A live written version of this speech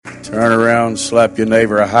Turn around, slap your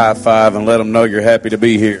neighbor a high five, and let them know you're happy to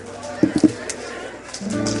be here.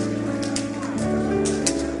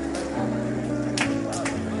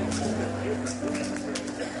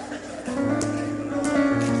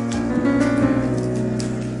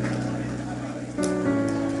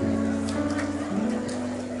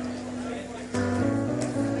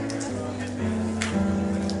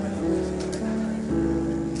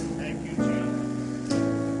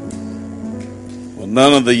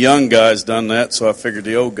 None of the young guys done that, so I figured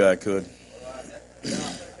the old guy could.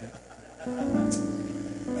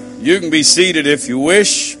 You can be seated if you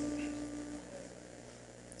wish,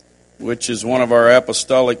 which is one of our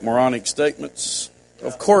apostolic moronic statements.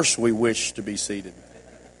 Of course we wish to be seated.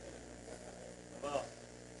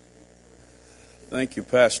 Thank you,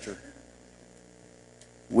 Pastor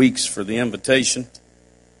Weeks, for the invitation.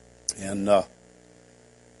 And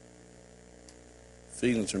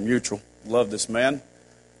feelings are mutual. Love this man,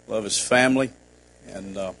 love his family,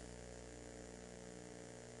 and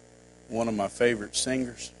one of my favorite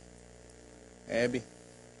singers, Abby.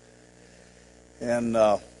 And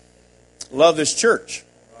love this church.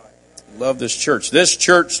 Love this church. This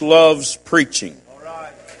church loves preaching. All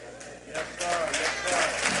right. Yes, sir. Yes,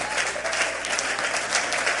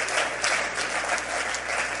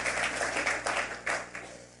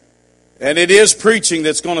 sir. And it is preaching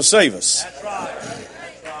that's going to save us. That's right.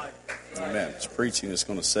 Amen. It's preaching that's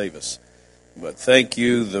going to save us. But thank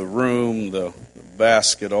you, the room, the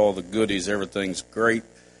basket, all the goodies, everything's great.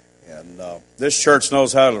 And this church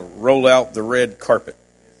knows how to roll out the red carpet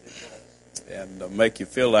and make you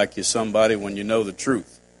feel like you're somebody when you know the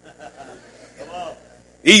truth.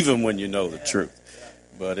 Even when you know the truth.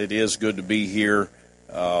 But it is good to be here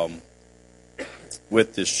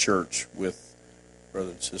with this church, with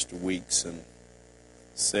Brother and Sister Weeks and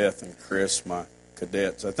Seth and Chris, my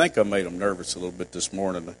cadets. I think I made them nervous a little bit this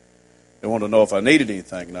morning. They wanted to know if I needed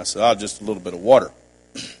anything, and I said, just a little bit of water.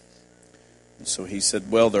 And so he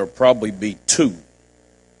said, well, there'll probably be 2.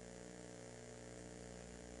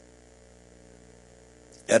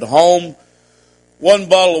 At home, 1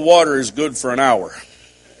 bottle of water is good for an hour.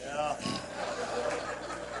 Yeah.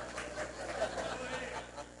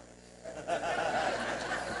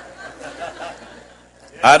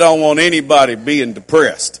 I don't want anybody being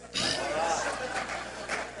depressed.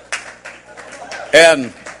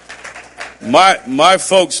 And my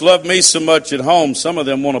folks love me so much at home, some of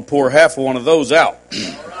them want to pour half of one of those out.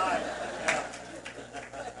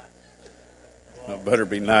 I better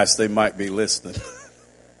be nice, they might be listening.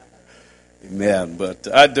 Amen.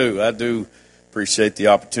 But I do appreciate the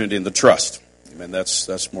opportunity and the trust. Amen.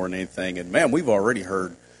 That's more than anything. And man, we've already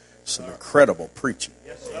heard some incredible preaching.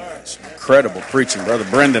 Yes, sir. Some incredible preaching. Brother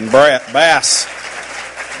Brendan Bass.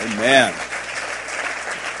 Amen.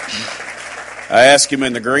 I asked him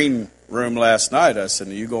in the green room last night, I said,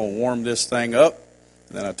 are you going to warm this thing up?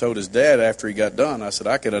 And then I told his dad after he got done, I said,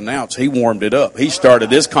 I could announce he warmed it up. He started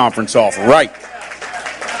this conference off right.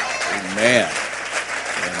 Amen.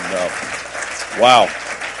 And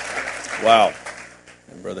wow.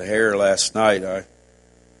 And Brother Hare last night, I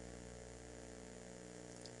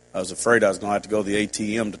was afraid I was going to have to go to the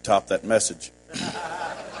ATM to top that message.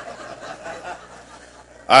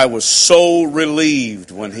 I was so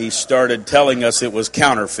relieved when he started telling us it was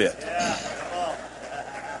counterfeit.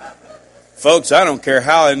 Folks, I don't care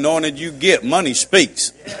how anointed you get, money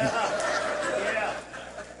speaks.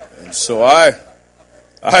 And so I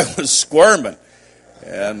was squirming.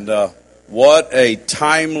 And what a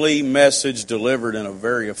timely message delivered in a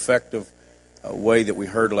very effective way that we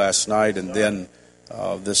heard last night and then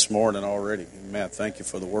this morning already. Amen. Thank you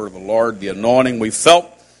for the word of the Lord, the anointing we felt.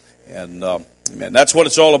 And amen. That's what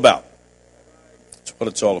it's all about. That's what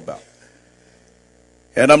it's all about.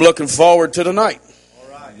 And I'm looking forward to tonight. All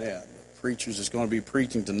right. Amen. The preachers is going to be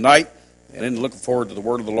preaching tonight. And then looking forward to the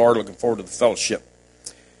word of the Lord, looking forward to the fellowship.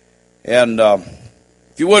 And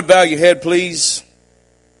if you would bow your head, please.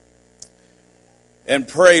 And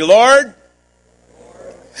pray, Lord,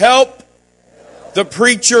 help the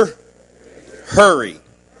preacher hurry.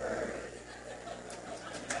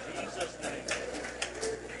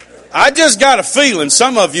 I just got a feeling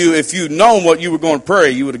some of you, if you'd known what you were going to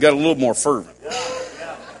pray, you would have got a little more fervent.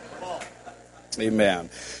 Amen.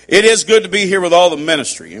 It is good to be here with all the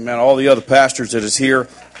ministry. Amen. All the other pastors that is here.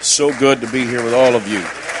 So good to be here with all of you.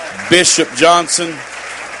 Bishop Johnson,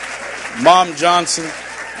 Mom Johnson,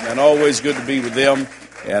 and always good to be with them.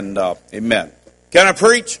 And amen. Can I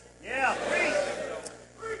preach? Yeah, preach.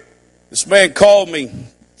 This man called me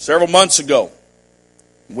several months ago.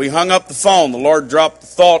 We hung up the phone. The Lord dropped the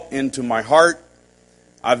thought into my heart.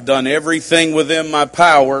 I've done everything within my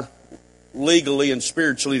power legally and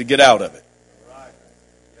spiritually to get out of it.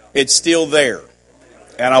 It's still there.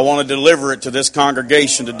 And I want to deliver it to this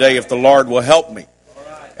congregation today if the Lord will help me.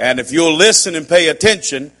 And if you'll listen and pay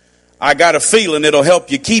attention, I got a feeling it'll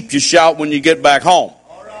help you keep your shout when you get back home.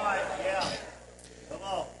 All right, yeah. Come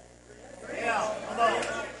on. Yeah, come on.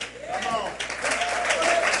 Come on.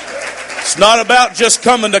 It's not about just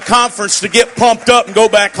coming to conference to get pumped up and go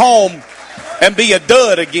back home and be a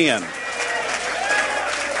dud again.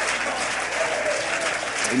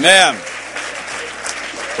 Amen.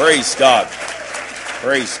 Praise God.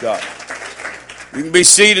 Praise God. You can be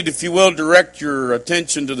seated if you will. Direct your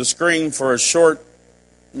attention to the screen for a short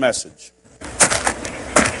message.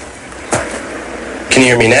 Can you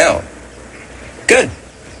hear me now? Good.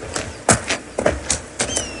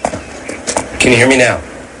 Can you hear me now?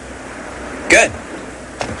 Good.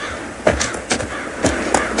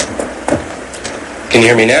 Can you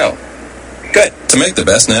hear me now? Good. To make the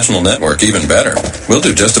best national network even better, we'll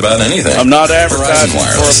do just about anything. I'm not advertising Verizon for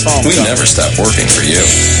a Wireless. phone We company. never stop working for you.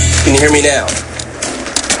 Can you hear me now?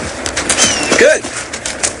 Good.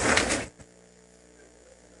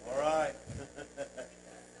 All right.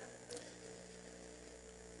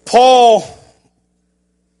 Paul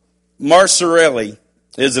Marsarelli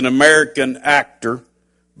is an American actor,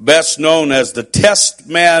 best known as the test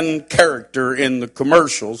man character in the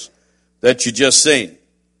commercials that you just seen.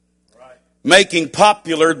 Making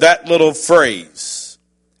popular that little phrase,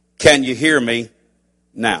 "Can you hear me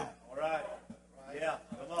now?" All right. Yeah,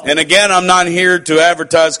 come on. And again, I'm not here to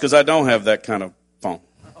advertise because I don't have that kind of phone.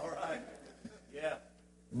 All right. Yeah.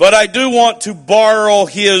 But I do want to borrow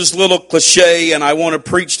his little cliche, and I want to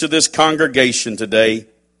preach to this congregation today.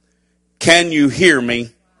 Can you hear me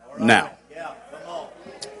now? Yeah, come on.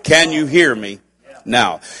 Can you hear me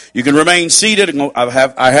now? You can remain seated.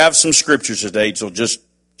 I have some scriptures today, so just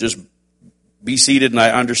be seated, and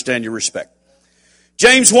I understand your respect.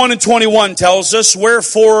 James 1:21 tells us,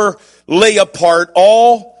 "Wherefore lay apart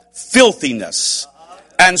all filthiness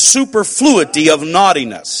and superfluity of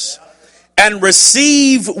naughtiness, and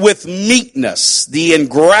receive with meekness the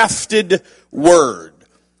engrafted word,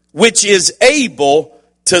 which is able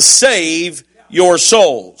to save your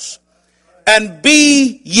souls. And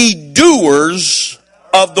be ye doers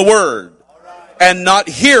of the word, and not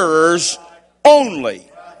hearers only,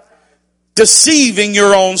 deceiving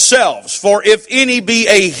your own selves. For if any be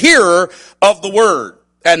a hearer of the word,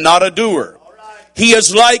 and not a doer, he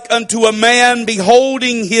is like unto a man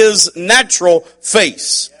beholding his natural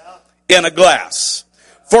face in a glass.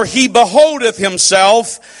 For he beholdeth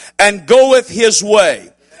himself, and goeth his way,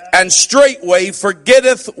 and straightway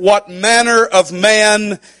forgetteth what manner of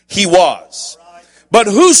man he was. But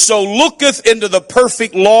whoso looketh into the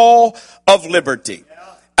perfect law of liberty,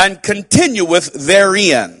 and continueth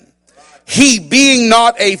therein, he being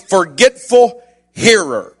not a forgetful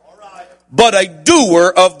hearer, but a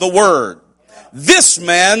doer of the word, this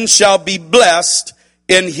man shall be blessed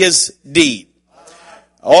in his deed."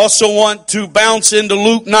 I also want to bounce into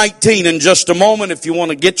Luke 19 in just a moment if you want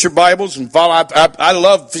to get your Bibles and follow. I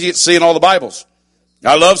love seeing all the Bibles.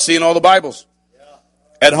 I love seeing all the Bibles.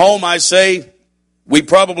 At home, I say, we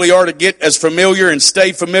probably ought to get as familiar and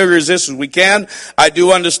stay familiar as this as we can. I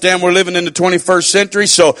do understand we're living in the 21st century,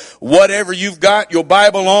 so whatever you've got your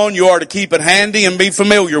Bible on, you ought to keep it handy and be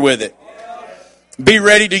familiar with it. Be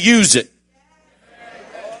ready to use it.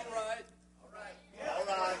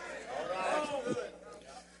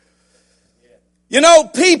 You know,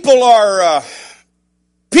 people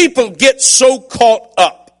get so caught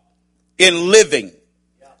up in living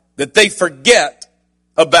that they forget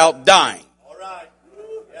about dying.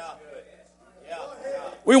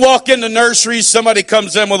 We walk into nurseries, somebody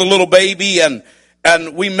comes in with a little baby, and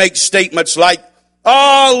we make statements like,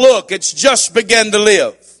 "Oh, look, it's just begun to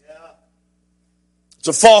live." It's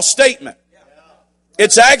a false statement.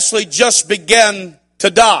 It's actually just begun to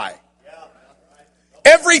die.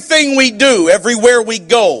 Everything we do, everywhere we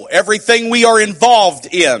go, everything we are involved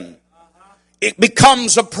in, it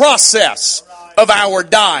becomes a process of our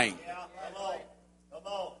dying.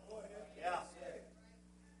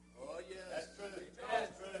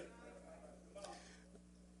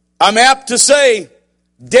 I'm apt to say,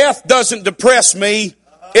 death doesn't depress me,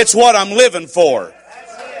 it's what I'm living for.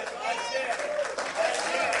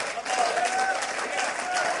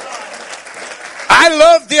 I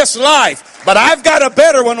love this life, but I've got a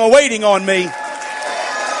better one awaiting on me.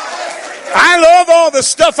 I love all the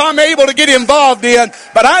stuff I'm able to get involved in,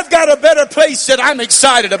 but I've got a better place that I'm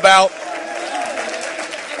excited about.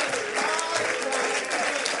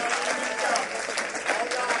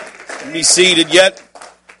 Be seated yet.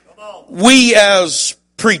 We as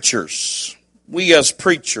preachers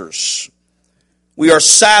we are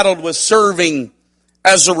saddled with serving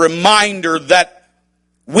as a reminder that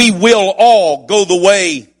we will all go the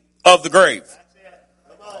way of the grave.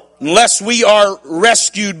 Unless we are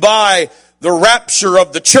rescued by the rapture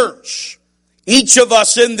of the church, each of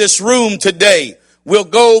us in this room today will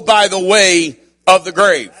go by the way of the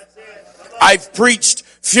grave. I've preached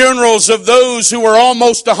funerals of those who were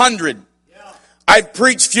almost 100. I've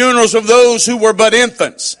preached funerals of those who were but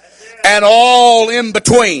infants, and all in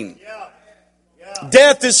between.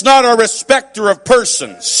 Death is not a respecter of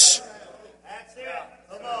persons.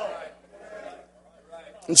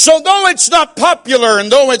 And so though it's not popular,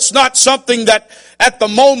 and though it's not something that at the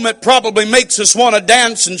moment probably makes us want to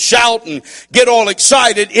dance and shout and get all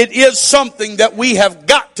excited, it is something that we have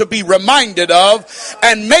got to be reminded of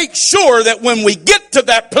and make sure that when we get to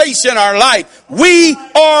that place in our life, we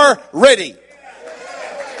are ready.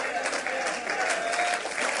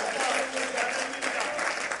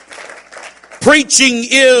 Preaching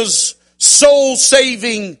is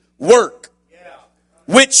soul-saving work,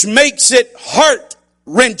 which makes it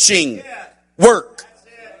heart-wrenching work.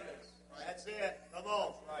 That's it. Come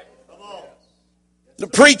on. The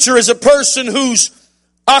preacher is a person whose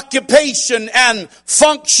occupation and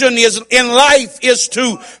function is in life is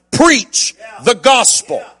to preach the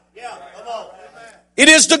gospel. It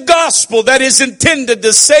is the gospel that is intended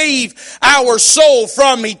to save our soul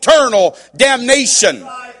from eternal damnation.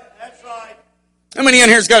 How many in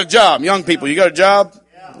here's got a job? Young people, you got a job?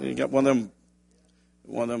 You got one of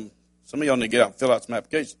them. Some of y'all need to get out and fill out some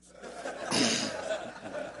applications.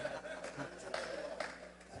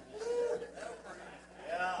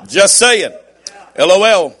 Just saying.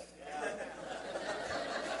 LOL.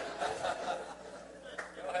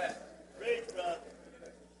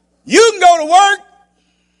 You can go to work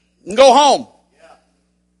and go home.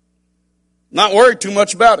 Not worry too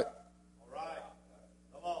much about it.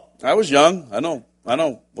 I was young. I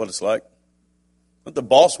know what it's like. Let the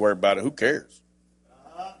boss worry about it. Who cares?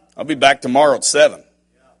 I'll be back tomorrow at 7.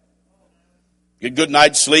 Get a good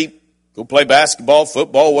night's sleep. Go play basketball,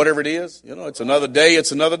 football, whatever it is. You know, it's another day.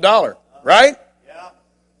 It's another $1. Right?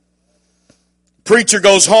 Preacher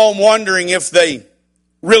goes home wondering if they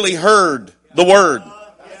really heard the word.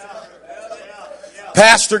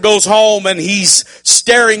 Pastor goes home and he's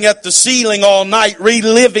staring at the ceiling all night,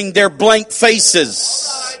 reliving their blank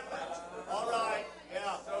faces.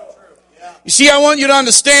 You see, I want you to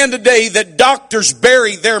understand today that doctors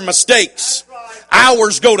bury their mistakes.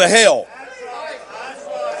 Ours go to hell.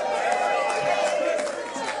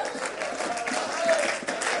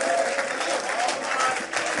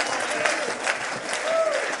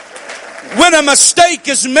 When a mistake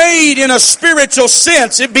is made in a spiritual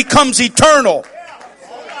sense, it becomes eternal.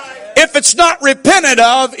 If it's not repented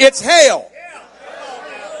of, it's hell.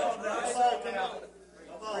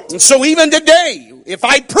 And so even today, if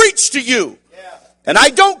I preach to you and I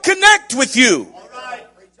don't connect with you,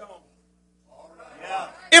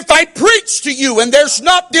 if I preach to you and there's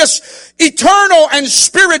not this eternal and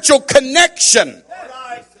spiritual connection,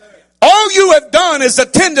 all you have done is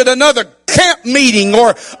attended another camp meeting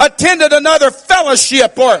or attended another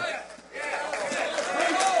fellowship or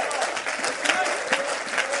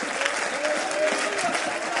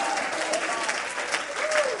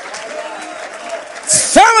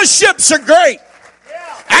fellowships are great.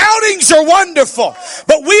 Outings are wonderful.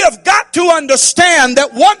 But we have got to understand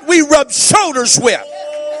that what we rub shoulders with,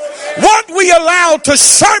 what we allow to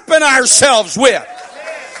sharpen ourselves with,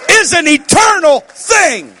 is an eternal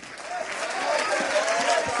thing.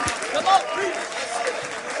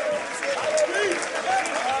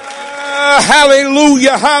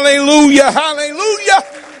 Hallelujah, hallelujah, hallelujah.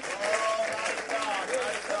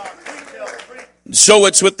 So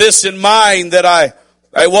it's with this in mind that I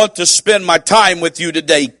want to spend my time with you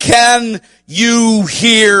today. Can you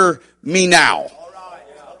hear me now?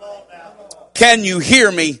 Can you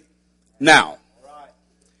hear me now?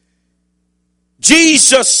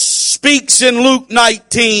 Jesus speaks in Luke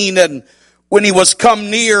 19, and when he was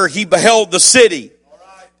come near, he beheld the city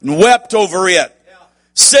and wept over it,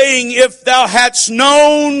 saying, if thou hadst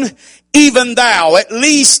known, even thou, at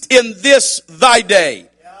least in this thy day,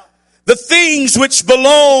 the things which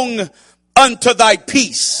belong unto thy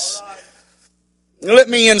peace. Let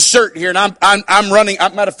me insert here, and I'm running.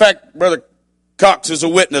 Matter of fact, Brother Cox is a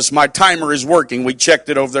witness. My timer is working. We checked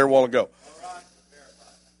it over there a while ago.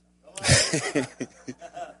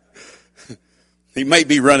 He may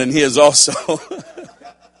be running his also.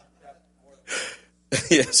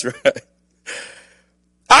 Yes, right.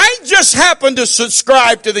 I just happen to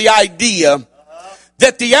subscribe to the idea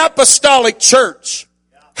that the apostolic church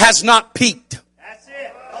has not peaked. That's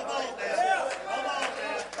it. Come on, man. Come on,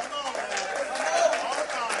 man. Come on, man.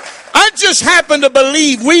 I just happen to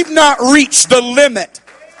believe we've not reached the limit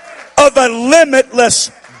of a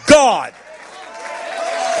limitless God.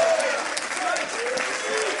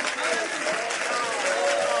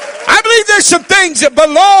 I believe there's some things that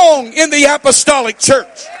belong in the apostolic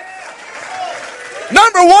church.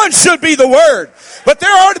 Number one should be the Word. But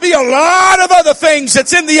there ought to be a lot of other things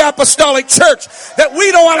that's in the apostolic church that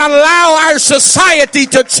we don't want to allow our society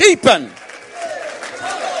to cheapen.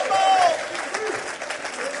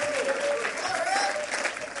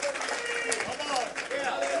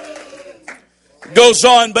 Goes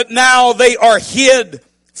on, but now they are hid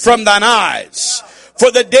from thine eyes.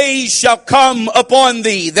 For the days shall come upon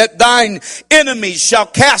thee that thine enemies shall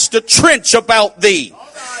cast a trench about thee,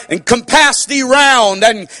 and compass thee round,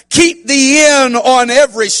 and keep thee in on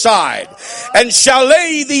every side, and shall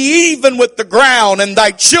lay thee even with the ground, and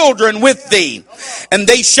thy children with thee. And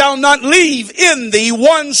they shall not leave in thee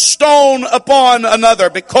one stone upon another,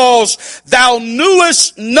 because thou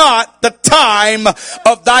knewest not the time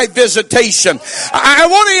of thy visitation. I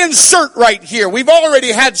want to insert right here. We've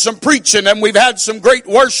already had some preaching, and we've had some great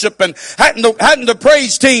worship, and hadn't the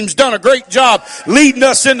praise teams done a great job leading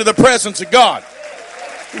us into the presence of God?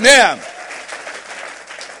 Amen.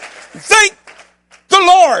 Thank the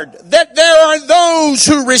Lord that there are those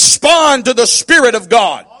who respond to the Spirit of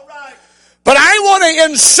God. But I want to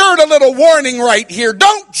insert a little warning right here.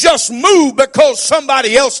 Don't just move because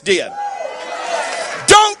somebody else did.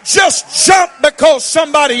 Don't just jump because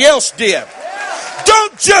somebody else did.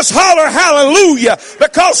 Don't just holler hallelujah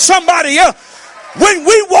because somebody else. When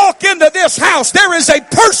we walk into this house, there is a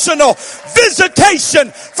personal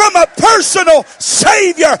visitation from a personal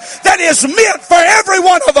Savior that is meant for every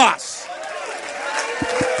one of us.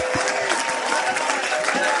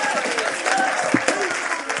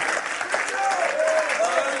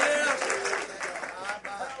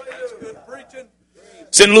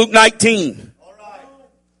 It's in Luke 19.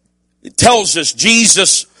 It tells us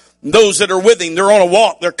Jesus, those that are with him, they're on a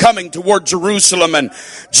walk. They're coming toward Jerusalem, and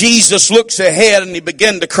Jesus looks ahead and he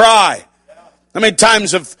began to cry. How many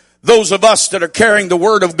times have those of us that are carrying the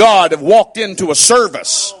Word of God have walked into a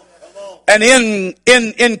service, and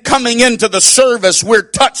in coming into the service, we're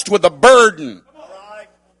touched with a burden.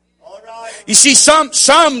 You see,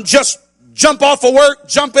 some just jump off of work,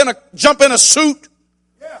 jump in a suit,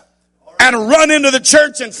 and run into the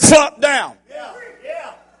church and flop down.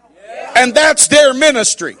 And that's their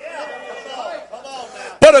ministry.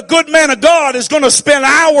 But a good man of God is going to spend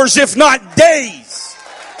hours, if not days.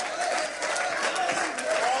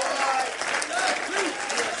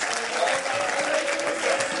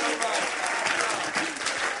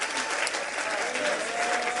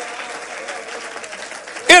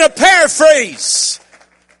 In a paraphrase,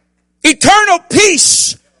 eternal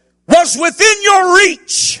peace was within your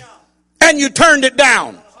reach, and you turned it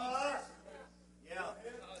down.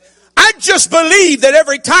 I just believe that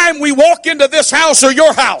every time we walk into this house or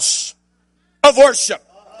your house of worship,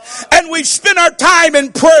 and we've spent our time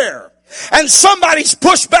in prayer, and somebody's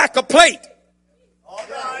pushed back a plate,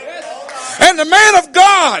 and the man of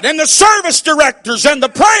God and the service directors and the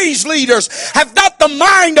praise leaders have got the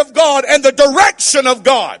mind of God and the direction of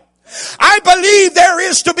God, I believe there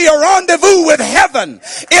is to be a rendezvous with heaven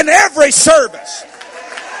in every service.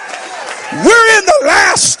 We're in the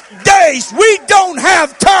last days. We don't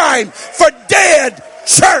have time for dead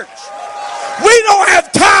church. We don't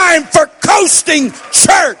have time for coasting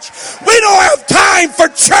church. We don't have time for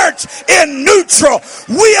church in neutral.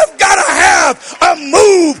 We have got to have a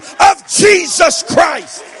move of Jesus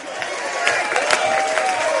Christ.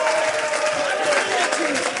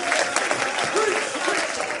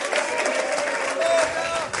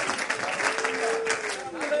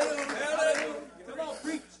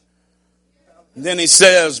 And then he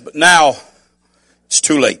says, but now it's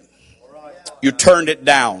too late. You turned it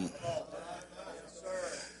down.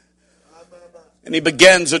 And he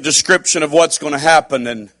begins a description of what's going to happen,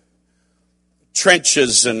 and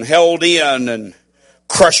trenches and held in and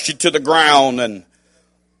crushed you to the ground. And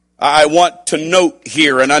I want to note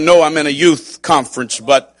here, and I know I'm in a youth conference,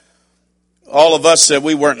 but all of us said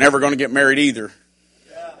we weren't never going to get married either.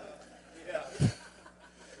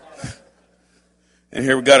 And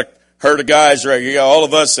here we got a herd of guys right here. All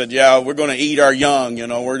of us said, yeah, we're going to eat our young. You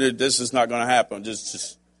know, this is not going to happen.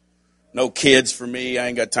 Just no kids for me. I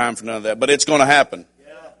ain't got time for none of that. But it's going to happen.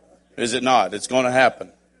 Is it not? It's going to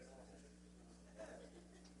happen.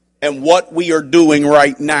 And what we are doing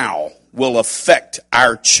right now will affect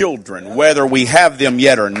our children, whether we have them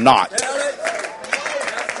yet or not.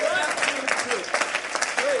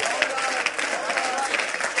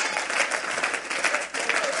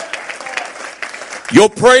 Your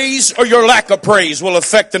praise or your lack of praise will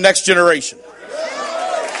affect the next generation.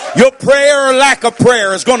 Your prayer or lack of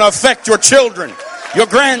prayer is going to affect your children, your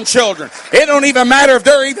grandchildren. It don't even matter if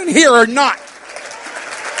they're even here or not.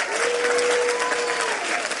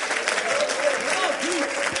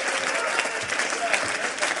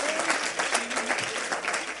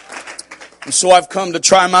 And so I've come to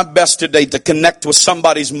try my best today to connect with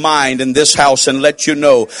somebody's mind in this house and let you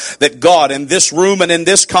know that God in this room and in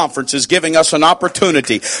this conference is giving us an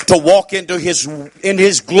opportunity to walk into in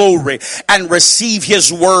His glory and receive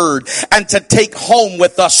His word and to take home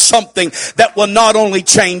with us something that will not only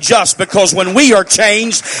change us, because when we are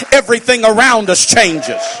changed, everything around us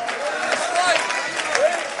changes.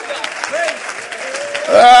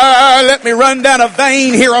 Let me run down a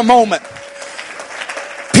vein here a moment.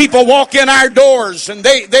 People walk in our doors and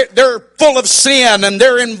they're full of sin and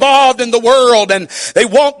they're involved in the world, and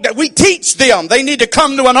we teach them they need to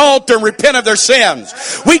come to an altar and repent of their sins.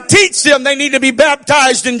 We teach them they need to be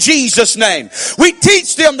baptized in Jesus' name. We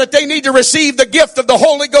teach them that they need to receive the gift of the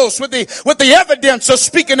Holy Ghost with the evidence of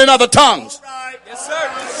speaking in other tongues. Yes,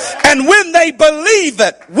 sir. And when they believe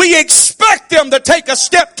it, we expect them to take a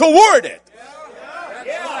step toward it.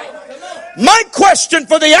 My question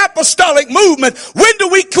for the apostolic movement: when do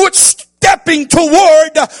we quit stepping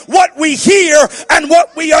toward what we hear and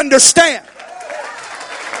what we understand?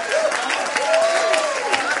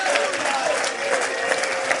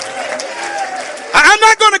 I'm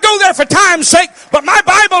not going to go there for time's sake, but my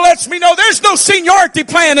Bible lets me know there's no seniority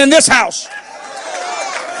plan in this house.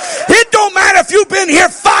 It don't matter if you've been here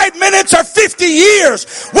 5 minutes or 50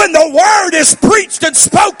 years. When the word is preached and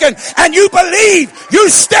spoken and you believe, you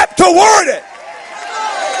step toward it.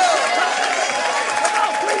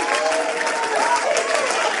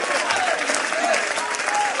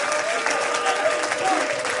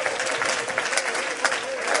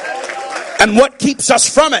 And what keeps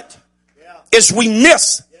us from it is we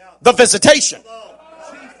miss the visitation.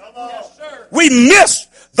 We miss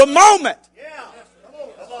the moment.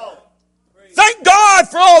 Thank God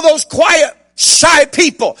for all those quiet, shy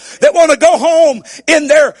people that want to go home in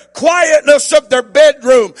their quietness of their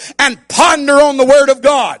bedroom and ponder on the Word of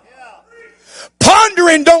God.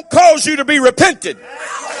 Pondering don't cause you to be repented.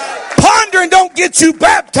 Pondering don't get you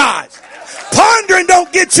baptized. Pondering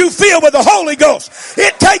don't get you filled with the Holy Ghost.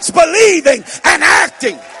 It takes believing and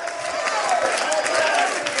acting.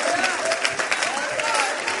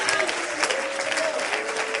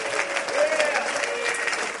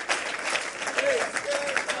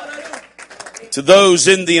 To those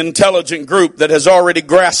in the intelligent group that has already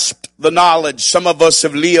grasped the knowledge, some of us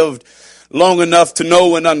have lived long enough to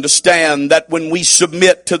know and understand that when we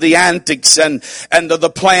submit to the antics and to the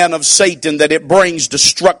plan of Satan, that it brings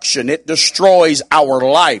destruction. It destroys our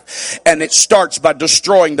life. And it starts by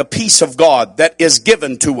destroying the peace of God that is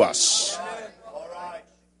given to us.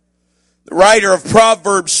 The writer of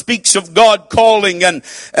Proverbs speaks of God calling, and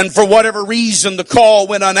for whatever reason the call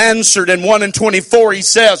went unanswered. In 1:24 he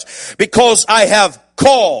says, because I have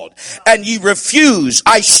called and ye refused,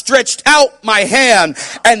 I stretched out my hand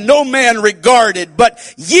and no man regarded, but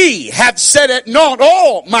ye have set at naught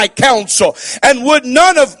all my counsel and would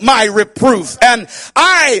none of my reproof. And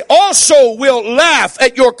I also will laugh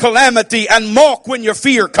at your calamity and mock when your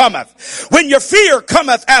fear cometh. When your fear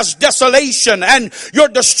cometh as desolation and your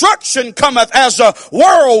destruction cometh as a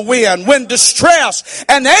whirlwind, when distress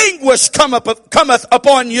and anguish cometh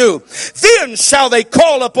upon you, then shall they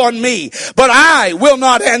call upon me, but I will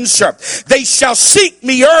not answer. They shall seek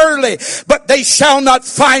me early, but they shall not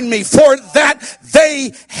find me, for that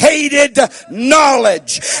they hated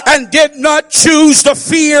knowledge and did not choose the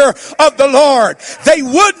fear of the Lord. They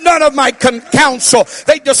would none of my counsel.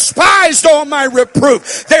 They despised all my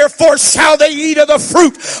reproof. Therefore shall they eat of the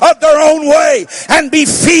fruit of their own way and be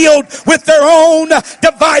filled with their own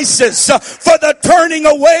devices. For the turning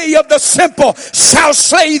away of the simple shall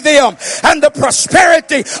slay them, and the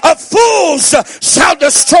prosperity of fools shall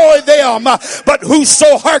destroy them. But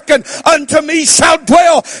whoso hearken unto me shall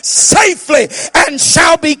dwell safely and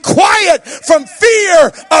shall be quiet from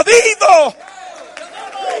fear of evil.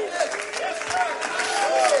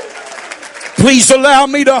 Please allow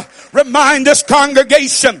me to remind this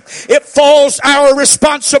congregation, it falls our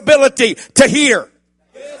responsibility to hear.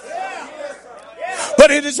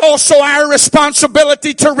 But it is also our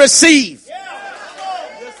responsibility to receive.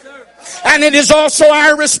 And it is also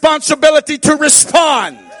our responsibility to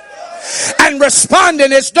respond. And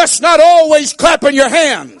responding is just not always clapping your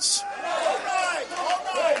hands.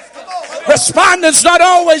 Responding's not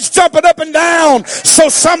always jumping up and down so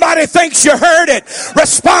somebody thinks you heard it.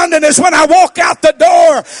 Responding is when I walk out the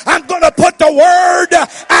door, I'm going to put the word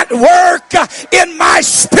at work in my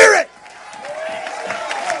spirit.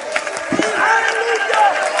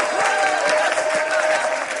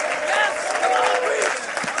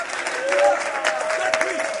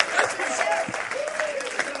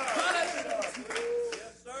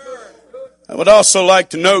 I would also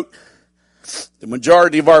like to note the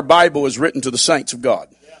majority of our Bible is written to the saints of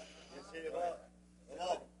God.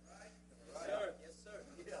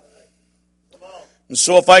 And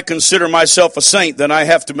so if I consider myself a saint, then I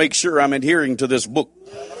have to make sure I'm adhering to this book.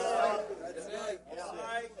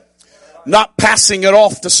 Not passing it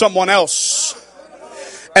off to someone else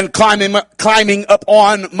and climbing up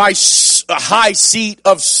on my high seat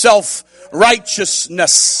of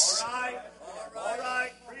self-righteousness.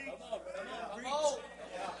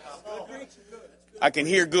 I can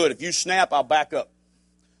hear good. If you snap, I'll back up.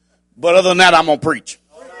 But other than that, I'm going to preach.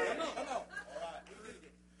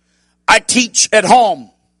 I teach at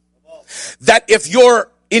home that if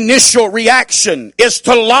your initial reaction is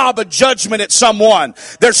to lob a judgment at someone,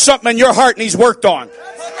 there's something in your heart needs worked on.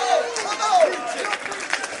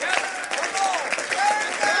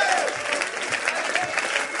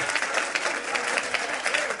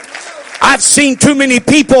 I've seen too many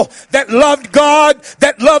people that loved God,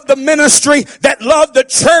 that loved the ministry, that loved the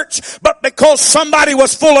church, but because somebody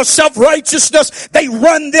was full of self-righteousness, they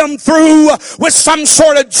run them through with some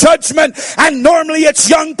sort of judgment. And normally it's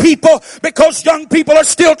young people, because young people are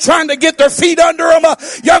still trying to get their feet under them.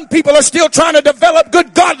 Young people are still trying to develop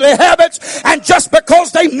good godly habits. And just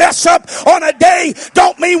because they mess up on a day,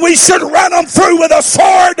 don't mean we should run them through with a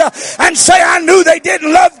sword and say, I knew they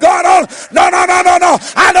didn't love God. No.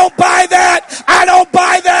 I don't buy that. I don't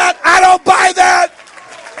buy that. I don't buy that.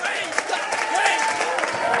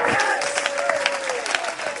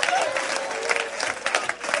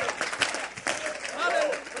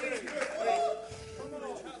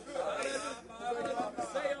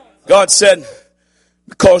 God said,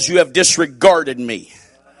 because you have disregarded me,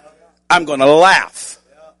 I'm going to laugh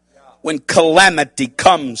when calamity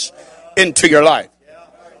comes into your life.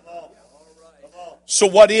 So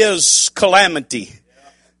what is calamity?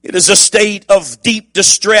 It is a state of deep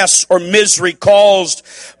distress or misery caused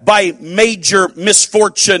by major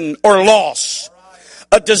misfortune or loss.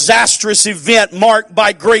 A disastrous event marked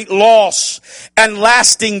by great loss and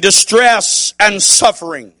lasting distress and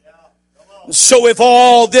suffering. So if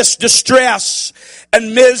all this distress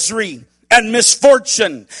and misery and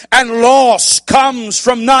misfortune and loss comes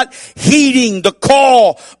from not heeding the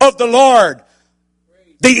call of the Lord,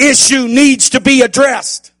 the issue needs to be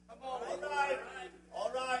addressed.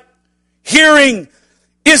 Hearing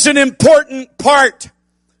is an important part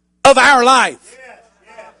of our life. Yes,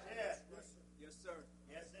 it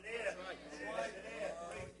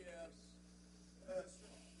is.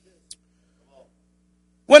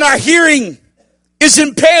 When our hearing is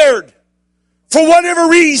impaired for whatever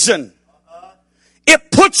reason,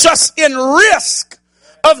 it puts us in risk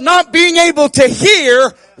of not being able to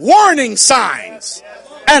hear warning signs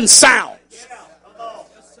and sounds.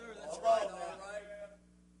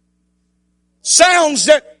 Sounds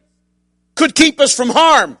that could keep us from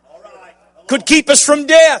harm, could keep us from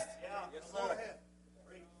death.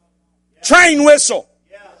 Train whistle.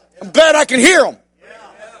 I'm glad I can hear them.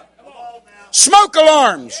 Smoke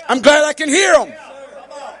alarms. I'm glad I can hear them.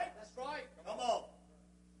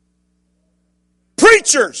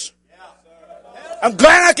 Preachers. I'm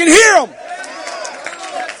glad I can hear them.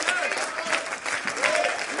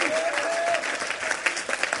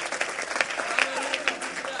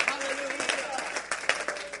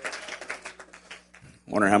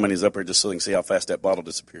 Wonder how many's up here just so they can see how fast that bottle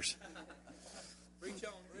disappears.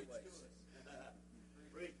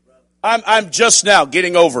 I'm just now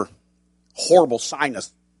getting over horrible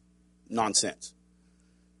sinus nonsense.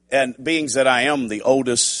 And being that I am the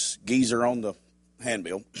oldest geezer on the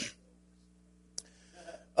handbill,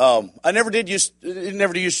 it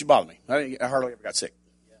never used to bother me. I hardly ever got sick.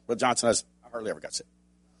 But Johnson I hardly ever got sick.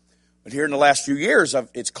 But here in the last few years,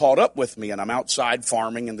 it's caught up with me, and I'm outside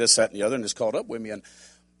farming and this, that, and the other, and it's caught up with me. And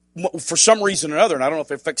for some reason or another, and I don't know if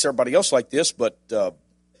it affects everybody else like this, but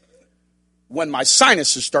when my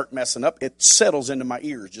sinuses start messing up, it settles into my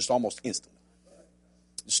ears just almost instantly.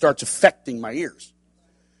 It starts affecting my ears.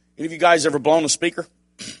 Any of you guys ever blown a speaker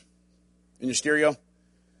in your stereo?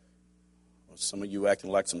 Well, some of you acting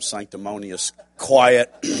like some sanctimonious,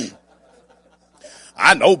 quiet.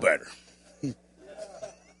 I know better.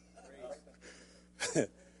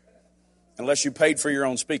 Unless you paid for your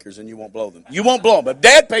own speakers, and you won't blow them. You won't blow them. If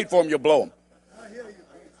Dad paid for them, you'll blow them.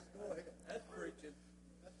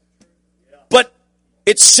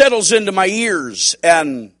 it settles into my ears,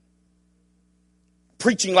 and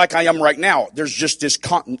preaching like I am right now, there's just this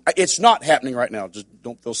it's not happening right now. Just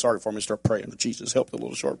don't feel sorry for me. Start praying. Jesus, help the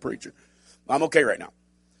little short preacher. I'm okay right now.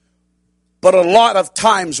 But a lot of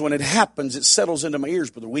times when it happens, it settles into my ears,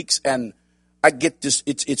 Brother Weeks, and I get this,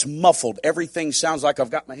 it's muffled. Everything sounds like I've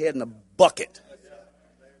got my head in a bucket.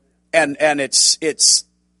 And it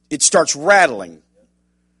starts rattling.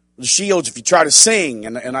 The shields, if you try to sing,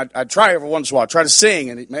 and I try every once in a while, I try to sing,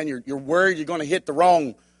 and man, you're worried you're going to hit the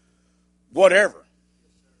wrong whatever.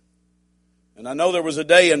 And I know there was a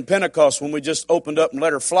day in Pentecost when we just opened up and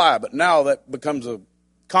let her fly, but now that becomes a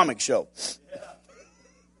comic show.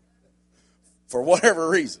 For whatever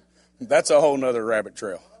reason. That's a whole nother rabbit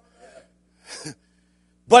trail.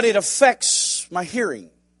 But it affects my hearing.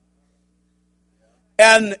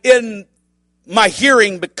 And in my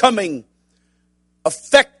hearing becoming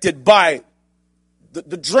affected by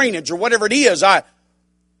the drainage or whatever it is, I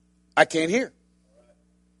can't hear.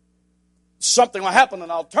 Something will happen and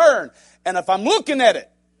I'll turn. And if I'm looking at it,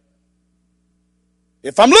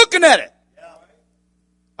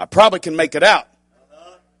 I probably can make it out.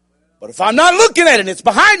 But if I'm not looking at it and it's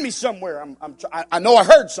behind me somewhere, I know I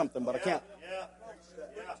heard something, but I can't.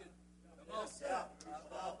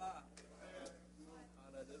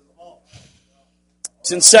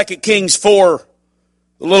 It's in 2 Kings 4.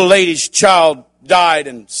 The little lady's child died,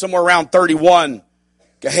 and somewhere around 31,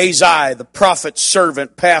 Gehazi, the prophet's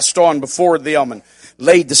servant, passed on before them and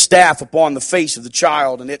laid the staff upon the face of the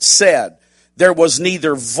child. And it said, there was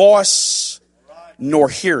neither voice nor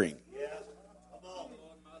hearing.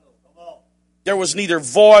 There was neither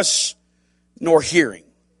voice nor hearing.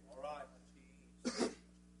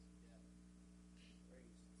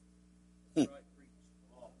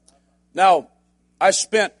 Now, I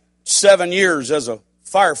spent 7 years as a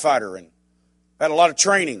firefighter and had a lot of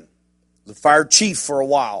training. The fire chief for a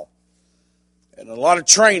while. And a lot of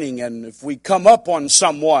training. And if we come up on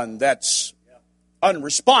someone that's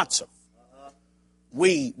unresponsive,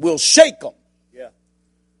 we will shake them.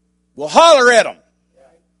 We'll holler at them.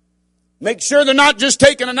 Make sure they're not just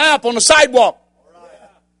taking a nap on the sidewalk.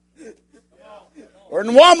 Or in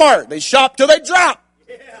Walmart, they shop till they drop.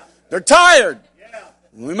 They're tired.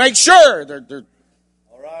 We make sure they're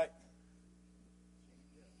all right.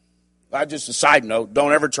 Just a side note,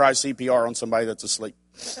 don't ever try CPR on somebody that's asleep.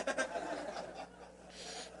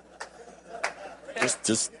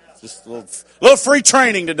 just a little free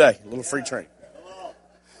training today. A little free training.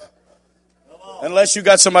 Unless you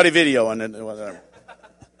got somebody videoing and whatever.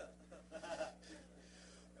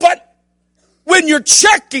 But when you're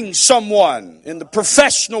checking someone in the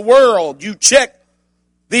professional world, you check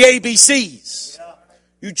the ABCs.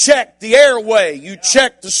 You check the airway. You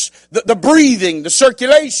check the breathing, the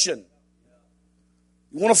circulation.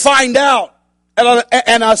 You want to find out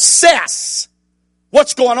and assess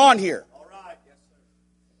what's going on here.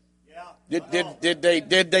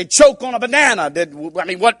 Did they choke on a banana?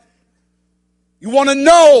 What? You want to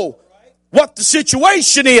know what the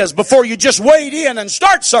situation is before you just wade in and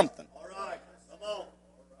start something.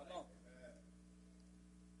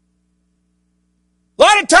 A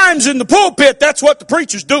lot of times in the pulpit, that's what the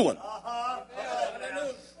preacher's doing.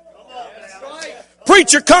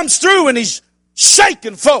 Preacher comes through and he's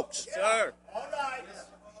shaking folks.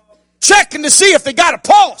 Checking to see if they got a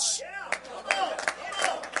pulse.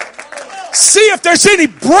 See if there's any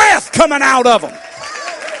breath coming out of them.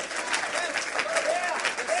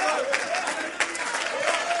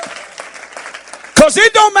 Because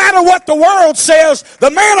it don't matter what the world says,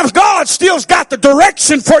 the man of God still's got the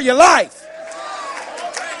direction for your life.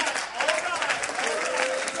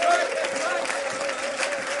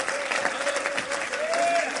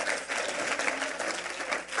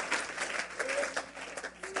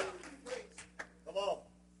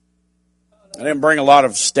 I didn't bring a lot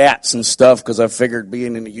of stats and stuff because I figured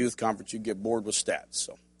being in the youth conference you'd get bored with stats.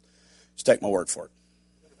 So just take my word for it.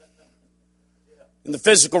 In the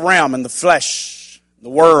physical realm, in the flesh,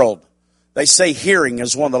 the world, they say hearing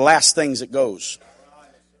is one of the last things that goes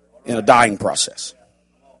in a dying process.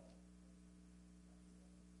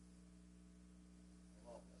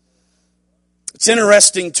 It's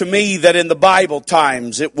interesting to me that in the Bible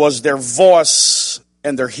times it was their voice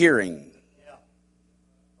and their hearing.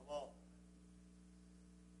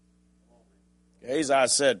 Gehazi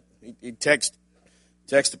said, he texted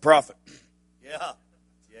the prophet. Yeah,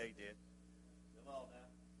 he did. Come on now.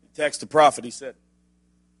 He texted the prophet, he said,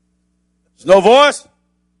 there's no voice,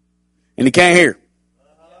 and he can't hear.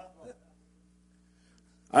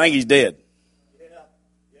 I think he's dead. Yeah.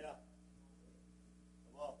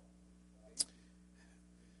 Come on.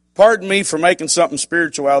 Pardon me for making something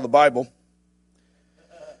spiritual out of the Bible.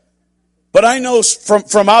 But I know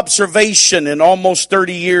from observation in almost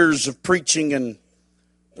 30 years of preaching and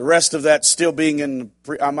the rest of that still being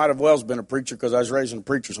I might have well been a preacher because I was raised in a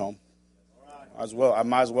preacher's home. I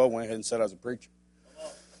might as well went ahead and said I was a preacher.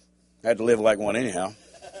 I had to live like one anyhow.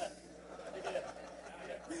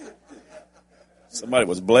 Somebody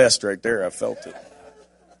was blessed right there. I felt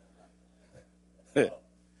it.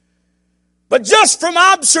 But just from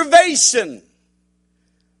observation,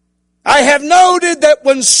 I have noted that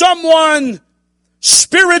when someone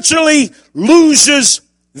spiritually loses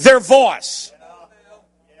their voice,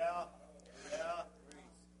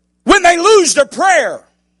 when they lose their prayer,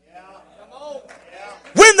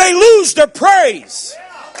 when they lose their praise,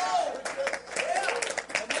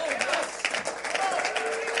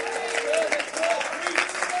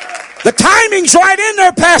 the timing's right in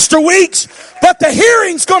there, Pastor Weeks, but the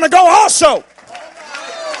hearing's going to go also.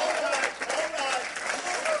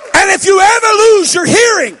 And if you ever lose your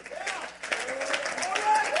hearing,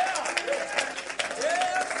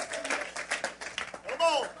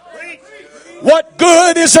 what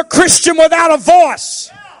good is a Christian without a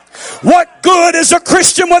voice? What good is a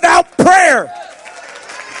Christian without prayer?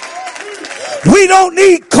 We don't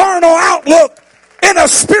need carnal outlook in a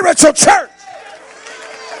spiritual church.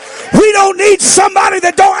 We don't need somebody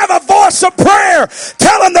that don't have a voice of prayer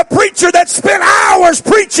telling the preacher that spent hours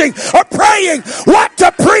preaching or praying what to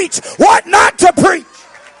preach, what not to preach.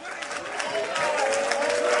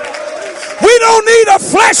 We don't need a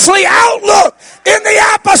fleshly outlook in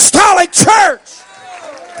the apostolic church.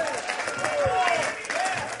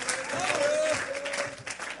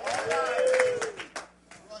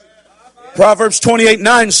 Proverbs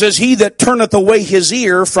 28:9 says, he that turneth away his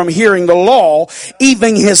ear from hearing the law,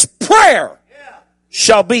 even his prayer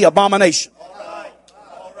shall be abomination.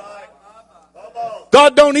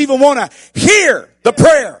 God don't even want to hear the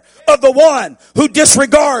prayer of the one who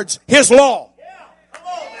disregards his law.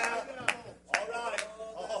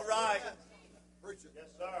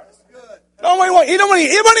 He don't want to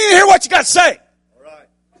even hear what you got to say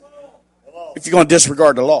if you're going to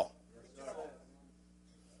disregard the law.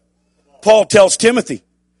 Paul tells Timothy,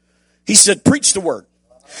 he said, preach the word.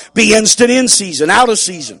 Be instant in season, out of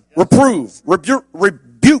season. Reprove,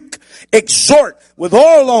 rebuke, exhort with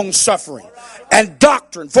all long suffering and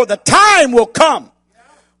doctrine. For the time will come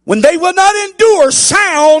when they will not endure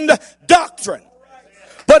sound doctrine.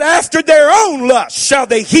 But after their own lust shall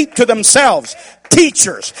they heap to themselves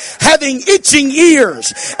teachers, having itching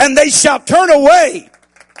ears, and they shall turn away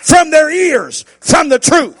from their ears from the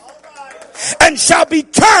truth, and shall be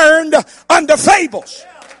turned unto fables.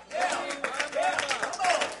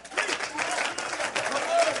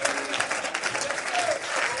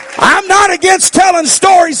 I'm not against telling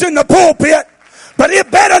stories in the pulpit, but it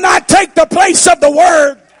better not take the place of the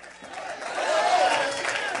word.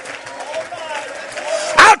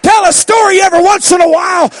 I'll tell a story every once in a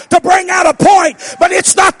while to bring out a point, but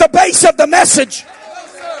it's not the base of the message.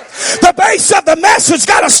 The base of the message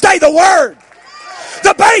got to stay the word.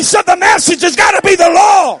 The base of the message has got to be the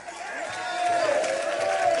law.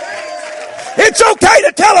 It's okay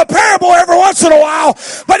to tell a parable every once in a while,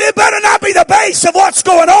 but it better not be the base of what's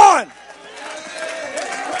going on.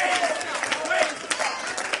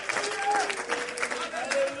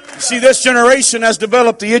 You see, this generation has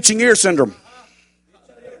developed the itching ear syndrome.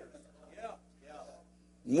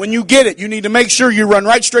 When you get it, you need to make sure you run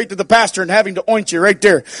right straight to the pastor and have him to oint you right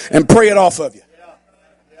there and pray it off of you.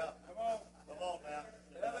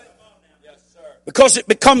 Because it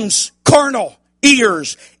becomes carnal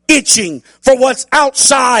ears itching for what's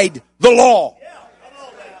outside the law.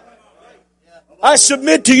 I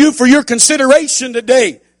submit to you for your consideration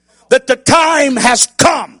today that the time has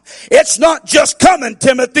come. It's not just coming,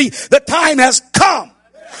 Timothy. The time has come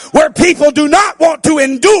where people do not want to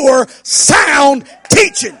endure sound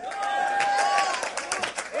teaching.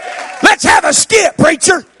 Let's have a skit,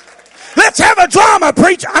 preacher. Let's have a drama,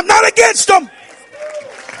 preacher. I'm not against them.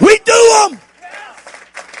 We do them.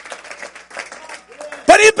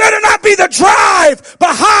 But it better not be the drive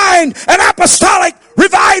behind an apostolic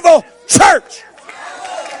revival church.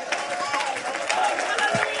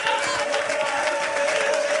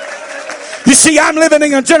 You see, I'm living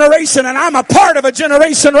in a generation, and I'm a part of a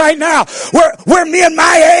generation right now where men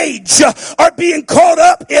my age are being caught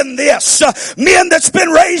up in this. Men that's been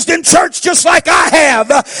raised in church just like I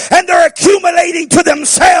have, and they're accumulating to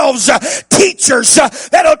themselves teachers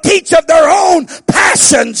that'll teach of their own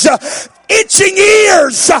passions. Itching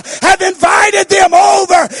ears have invited them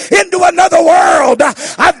over into another world.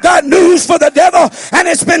 I've got news for the devil, and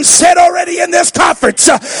it's been said already in this conference.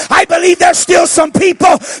 I believe there's still some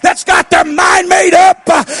people that's got their mind made up,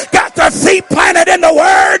 got their feet planted in the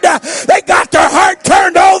Word. They got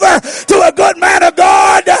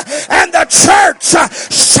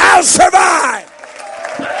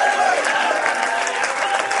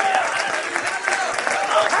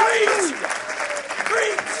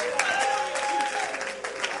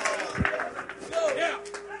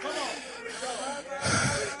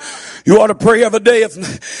You ought to pray every day,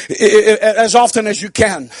 as often as you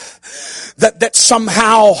can, that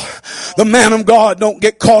somehow the man of God don't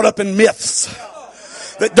get caught up in myths,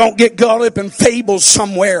 that don't get caught up in fables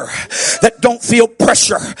somewhere, that don't feel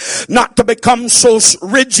pressure not to become so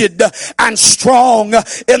rigid and strong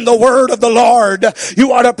in the word of the Lord.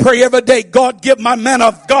 You ought to pray every day, God, give my man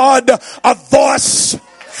of God a voice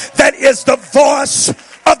that is the voice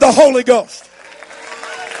of the Holy Ghost.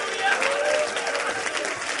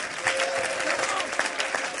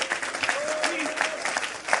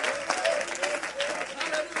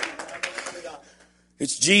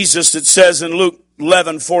 It's Jesus that says in Luke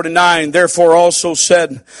 11:49, therefore also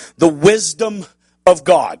said the wisdom of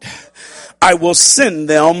God, I will send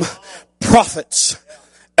them prophets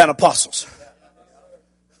and apostles.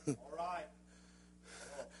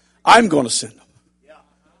 I'm going to send them.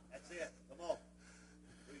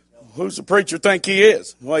 Who's the preacher think he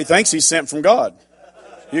is? Well, he thinks he's sent from God.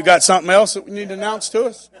 You got something else that we need to announce to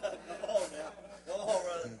us?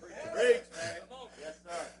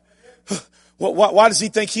 Well, why does he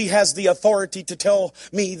think he has the authority to tell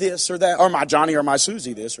me this or that, or my Johnny or my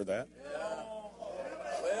Susie this or that?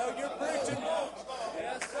 Well, you're preaching.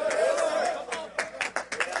 Yes, sir.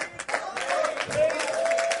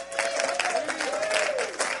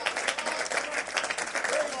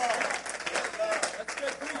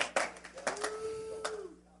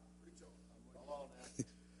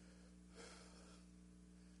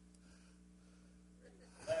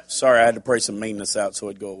 Sorry, I had to pray some meanness out so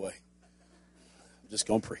it'd go away. Just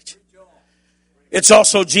going to preach. It's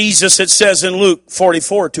also Jesus, it says in Luke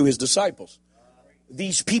 44 to his disciples.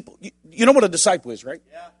 These people, you know what a disciple is, right?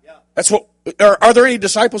 Yeah. That's what. Are there any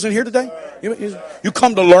disciples in here today? You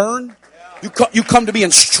come to learn. You come to be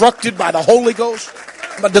instructed by the Holy Ghost.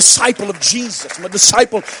 I'm a disciple of Jesus. I'm a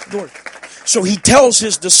disciple of the Lord. So he tells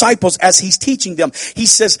his disciples as he's teaching them, he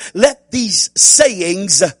says, let these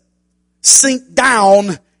sayings sink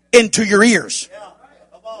down into your ears.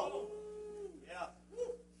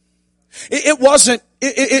 It wasn't,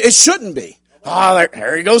 it shouldn't be. Oh,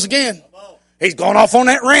 there he goes again. He's going off on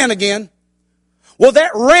that rant again. Well,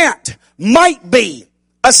 that rant might be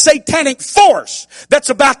a satanic force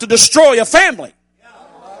that's about to destroy a family.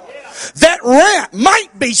 That rant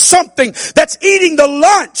might be something that's eating the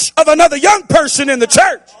lunch of another young person in the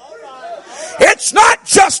church. It's not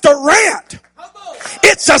just a rant.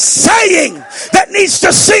 It's a saying that needs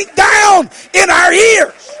to sink down in our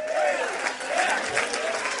ears.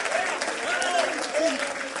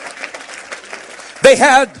 They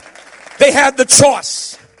had the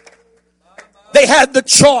choice. They had the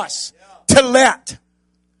choice to let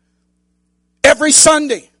every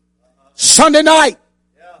Sunday night,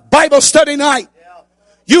 Bible study night,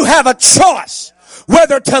 you have a choice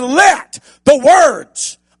whether to let the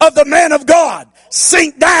words of the man of God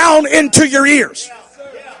sink down into your ears.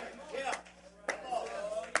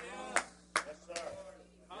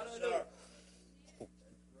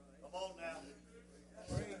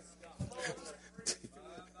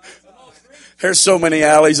 There's so many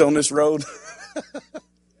alleys on this road.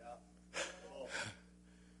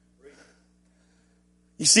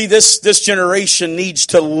 You see, this generation needs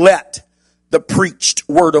to let the preached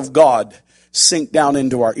word of God sink down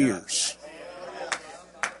into our ears.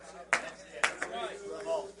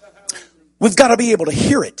 We've got to be able to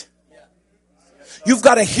hear it. You've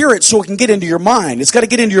got to hear it so it can get into your mind. It's got to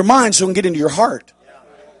get into your mind so it can get into your heart.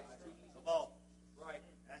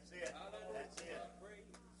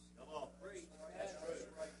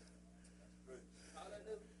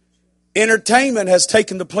 Entertainment has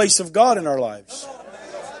taken the place of God in our lives.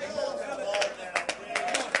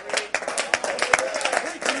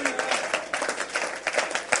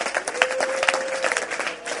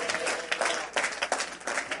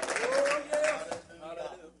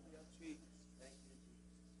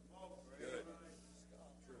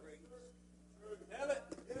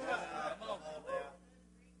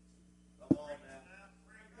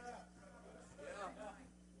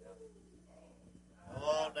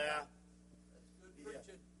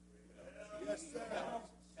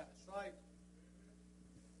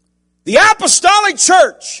 The apostolic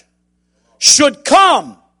church should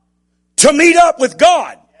come to meet up with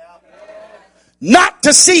God, not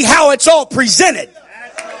to see how it's all presented.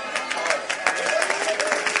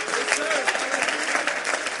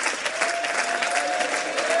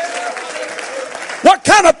 What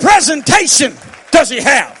kind of presentation does he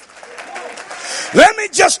have? Let me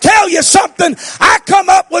just tell you something. I come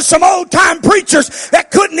up with some old time preachers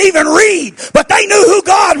that couldn't even read, but they knew who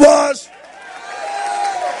God was.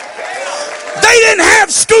 They didn't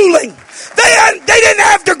have schooling. They didn't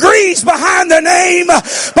have degrees. degrees behind the name.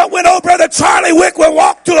 But when old brother Charlie Wick will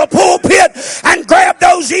walk to a pulpit and grab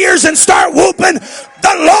those ears and start whooping,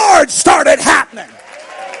 the Lord started happening.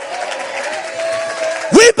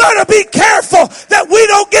 We better be careful that we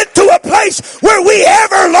don't get to a place where we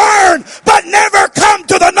ever learn but never come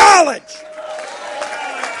to the knowledge.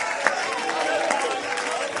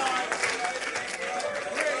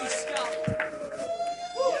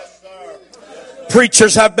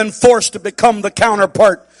 Preachers have been forced to become the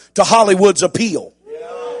counterpart to Hollywood's appeal.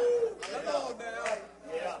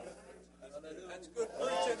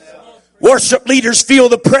 Worship leaders feel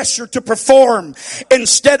the pressure to perform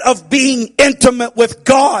instead of being intimate with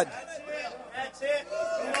God.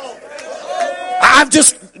 I've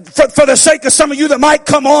just, for the sake of some of you that might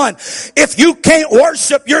come on, if you can't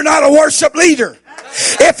worship, you're not a worship leader.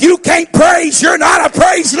 If you can't praise, you're not a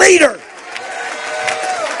praise leader.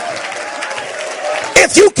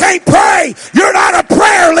 If you can't pray, you're not a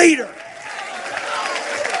prayer leader.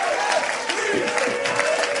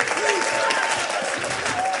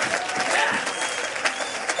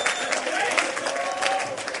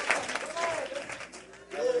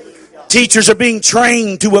 Teachers are being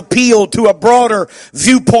trained to appeal to a broader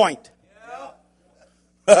viewpoint.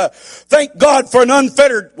 Thank God for an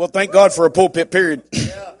unfettered, well, thank God for a pulpit, period.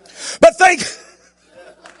 But thank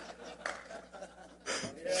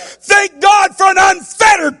God for an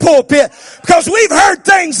unfettered pulpit, because we've heard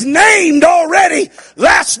things named already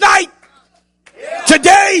last night,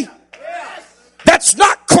 today, that's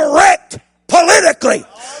not correct politically,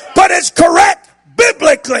 but it's correct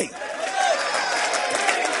biblically.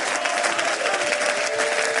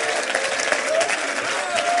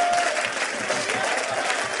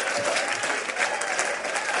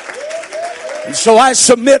 So I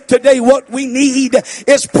submit today what we need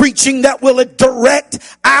is preaching that will direct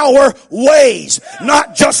our ways,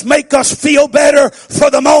 not just make us feel better for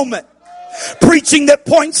the moment. Preaching that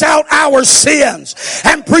points out our sins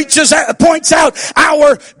and points out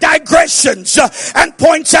our digressions and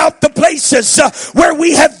points out the places where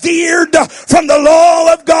we have veered from the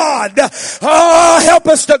law of God. Oh, help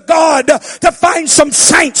us to God to find some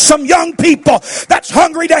saints, some young people that's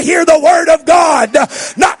hungry to hear the word of God,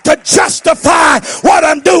 not to justify what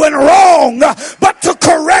I'm doing wrong, but to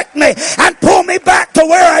correct me and pull me back to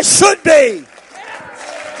where I should be.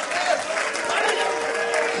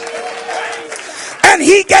 And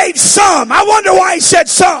he gave some. I wonder why he said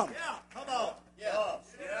some.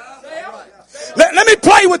 Let me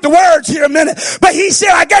play with the words here a minute. But he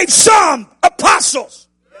said, I gave some apostles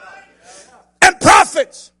and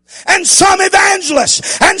prophets and some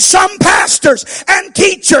evangelists and some pastors and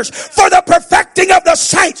teachers for the perfecting of the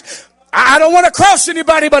saints. I don't want to cross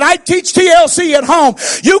anybody, but I teach TLC at home.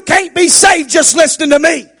 You can't be saved just listening to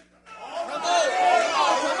me.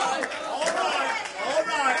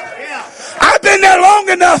 I've been there long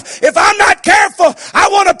enough. If I'm not careful, I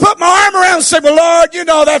want to put my arm around and say, well, Lord, you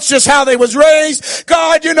know, that's just how they was raised.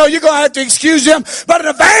 God, you know, you're going to have to excuse them. But an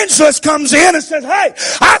evangelist comes in and says, hey,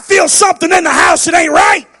 I feel something in the house that ain't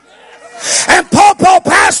right. And Paul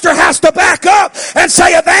pastor has to back up and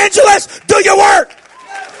say, evangelist, do your work.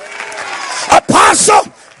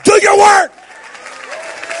 Apostle, do your work.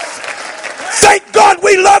 Thank God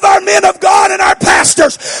we love our men of God and our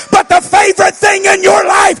pastors. But the favorite thing in your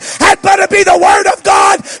life had better be the word of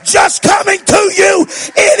God just coming to you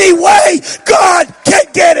any way God can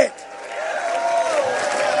get it.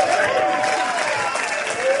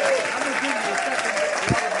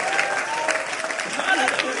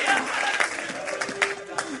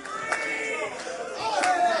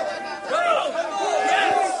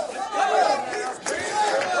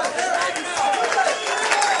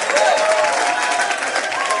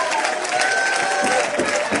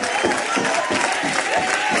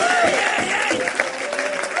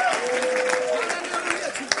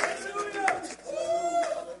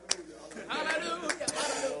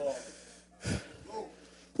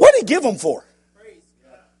 Give them for?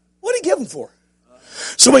 What did he give them for?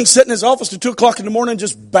 So he can sit in his office till 2 o'clock in the morning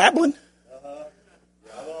just babbling?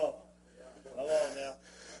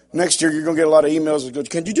 Next year you're going to get a lot of emails that go,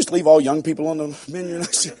 can you just leave all young people on the menu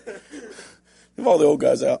next year? Leave all the old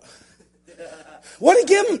guys out. What did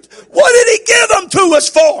he give them? What did he give them to us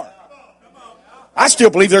for? I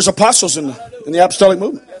still believe there's apostles in the apostolic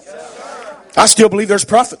movement. I still believe there's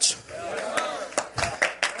prophets.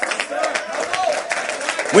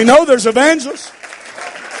 We know there's evangelists.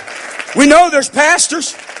 We know there's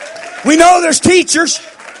pastors. We know there's teachers.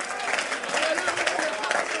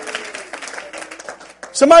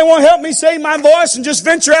 Somebody want to help me save my voice and just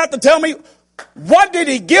venture out to tell me, what did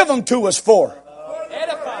he give them to us for?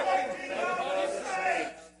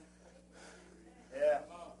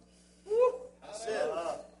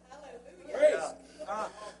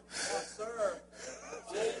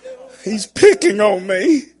 He's picking on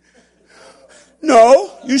me.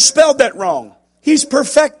 No, you spelled that wrong. He's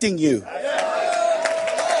perfecting you.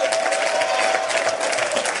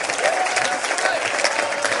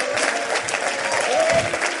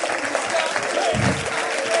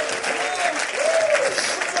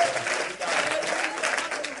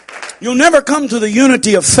 You'll never come to the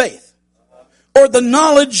unity of faith or the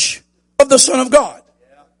knowledge of the Son of God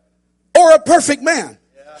or a perfect man.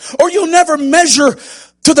 Or you'll never measure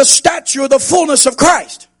to the stature of the fullness of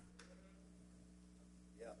Christ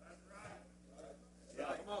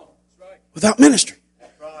without ministry.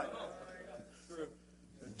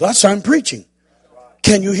 Thus I'm preaching.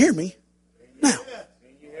 Can you hear me now?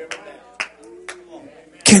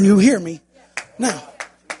 Can you hear me now?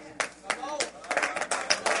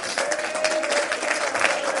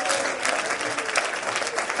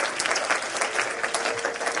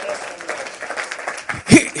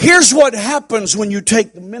 Here's what happens when you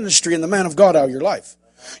take the ministry and the man of God out of your life.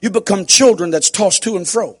 You become children that's tossed to and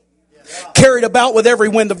fro, carried about with every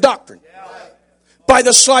wind of doctrine, by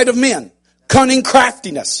the sleight of men, cunning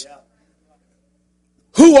craftiness,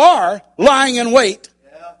 who are lying in wait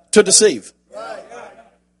to deceive.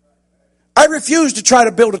 I refuse to try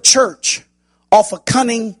to build a church off of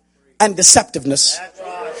cunning and deceptiveness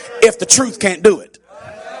if the truth can't do it.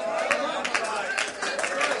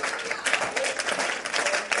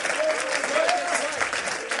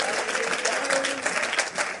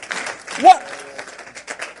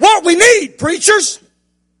 What we need, preachers,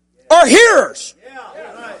 are hearers.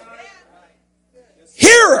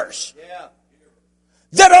 Hearers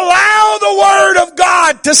that allow the Word of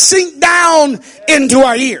God to sink down into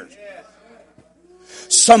our ears.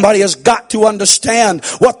 Somebody has got to understand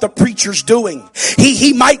what the preacher's doing.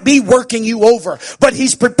 He might be working you over, but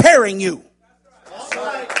he's preparing you.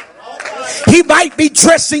 He might be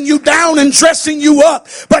dressing you down and dressing you up,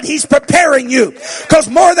 but he's preparing you. Because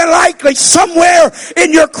more than likely, somewhere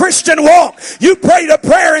in your Christian walk, you prayed a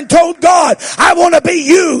prayer and told God, I want to be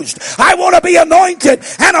used, I want to be anointed,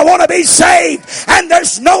 and I want to be saved. And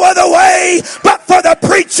there's no other way but for the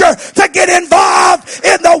preacher to get involved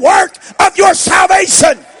in the work of your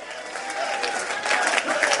salvation.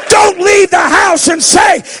 Don't leave the house and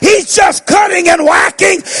say, he's just cutting and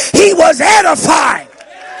whacking. He was edifying.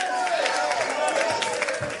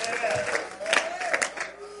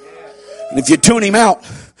 And if you tune him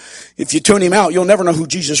out, you'll never know who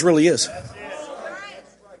Jesus really is.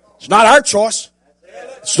 It's not our choice.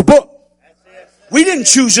 It's the book. We didn't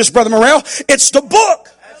choose this, Brother Morrell. It's the book.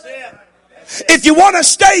 If you want to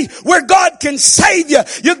stay where God can save you,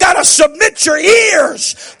 you got to submit your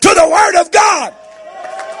ears to the Word of God.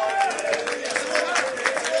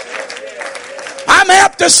 I'm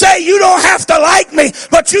apt to say you don't have to like me,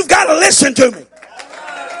 but you've got to listen to me.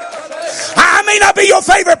 I may not be your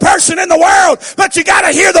favorite person in the world, but you got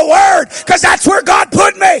to hear the Word, because that's where God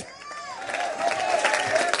put me.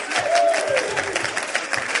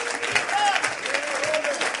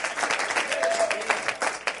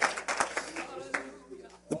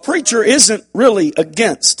 The preacher isn't really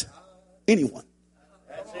against anyone.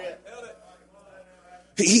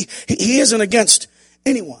 He isn't against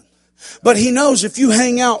anyone. But he knows if you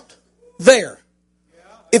hang out there,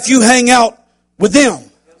 if you hang out with them,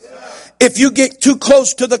 if you get too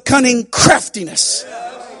close to the cunning craftiness,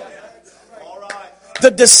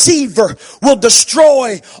 the deceiver will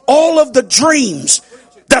destroy all of the dreams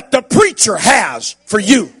that the preacher has for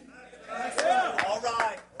you.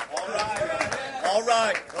 All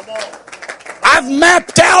right. Come on. I've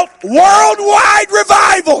mapped out worldwide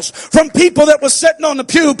revivals from people that was sitting on the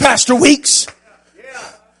pew, Pastor Weeks.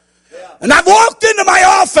 And I've walked into my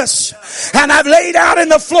office and I've laid out in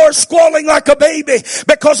the floor squalling like a baby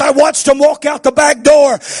because I watched them walk out the back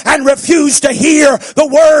door and refused to hear the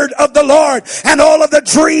word of the Lord. And all of the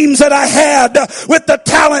dreams that I had with the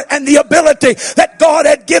talent and the ability that God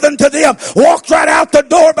had given to them walked right out the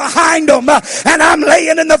door behind them. And I'm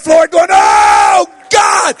laying in the floor going, oh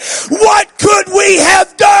God, what could we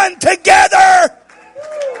have done together?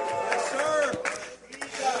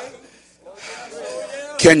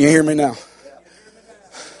 Can you hear me now?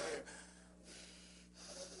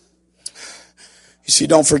 You see,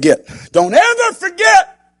 don't ever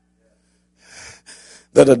forget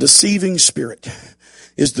that a deceiving spirit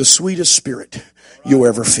is the sweetest spirit you'll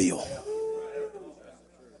ever feel.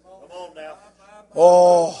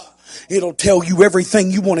 Oh, it'll tell you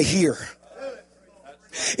everything you want to hear.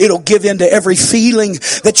 It'll give in to every feeling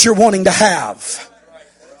that you're wanting to have.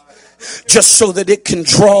 just so that it can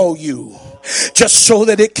draw you, just so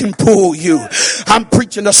that it can pull you. I'm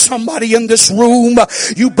preaching to somebody in this room.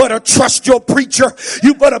 You better trust your preacher.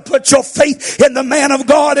 You better put your faith in the man of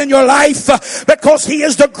God in your life, because he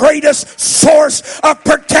is the greatest source of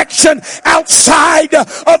protection outside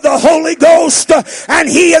of the Holy Ghost. And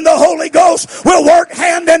he and the Holy Ghost will work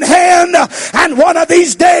hand in hand. And one of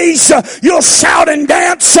these days you'll shout and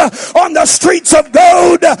dance on the streets of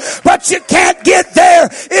gold, but you can't get there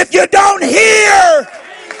if you don't hear.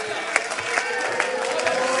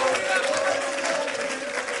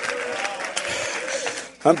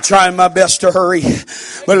 I'm trying my best to hurry,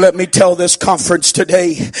 but let me tell this conference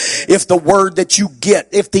today, if the word that you get,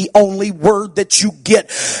 if the only word that you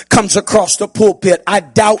get comes across the pulpit, I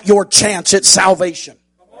doubt your chance at salvation.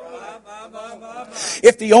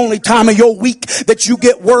 If the only time of your week that you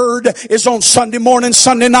get word is on Sunday morning,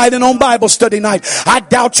 Sunday night, and on Bible study night, I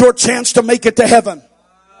doubt your chance to make it to heaven.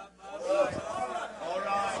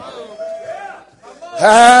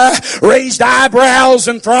 Raised eyebrows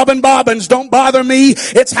and throbbing bobbins don't bother me.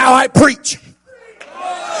 It's how I preach.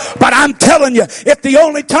 But I'm telling you, if the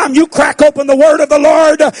only time you crack open the word of the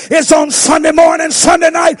Lord is on Sunday morning, Sunday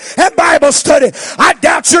night, and Bible study, I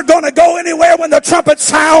doubt you're going to go anywhere when the trumpet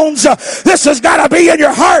sounds. This has got to be in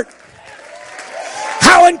your heart.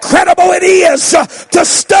 How incredible it is to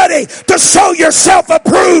study, to show yourself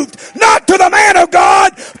approved, not to the man of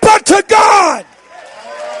God, but to God.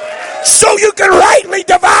 So you can rightly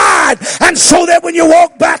divide, and so that when you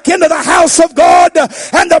walk back into the house of God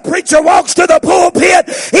and the preacher walks to the pulpit,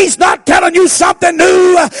 he's not telling you something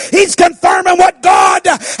new. He's confirming what God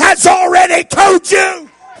has already told you.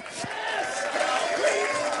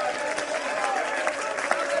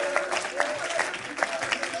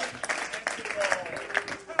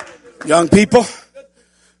 Young people,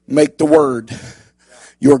 make the word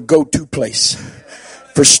your go-to place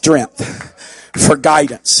for strength, for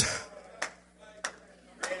guidance.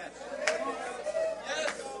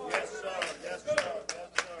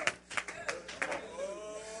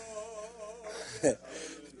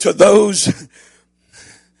 To those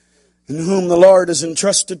in whom the Lord has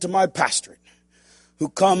entrusted to my pastorate, who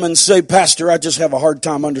come and say, Pastor, I just have a hard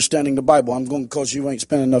time understanding the Bible. I'm going because you ain't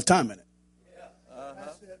spending enough time in it.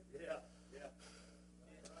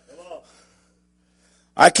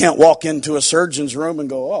 I can't walk into a surgeon's room and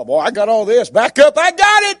go, oh, boy, I got all this. Back up, I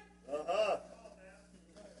got it.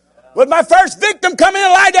 With my first victim come in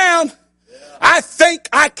and lie down, I think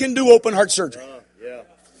I can do open heart surgery.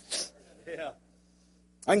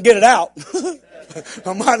 I can get it out.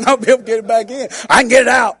 I might not be able to get it back in. I can get it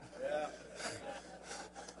out.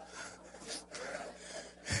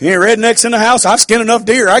 Any rednecks in the house? I've skinned enough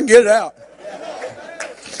deer. I can get it out.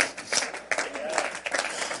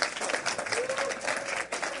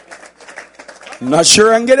 I'm not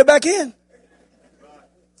sure I can get it back in.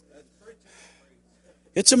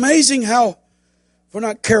 It's amazing how, if we're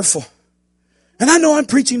not careful. And I know I'm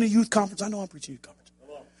preaching to youth conference.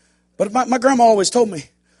 But my grandma always told me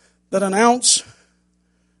that an ounce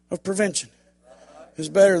of prevention is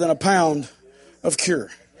better than a pound of cure.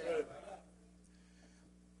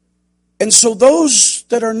 And so those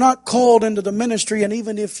that are not called into the ministry, and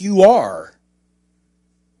even if you are,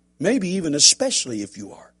 maybe even especially if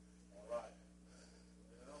you are,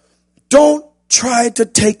 don't try to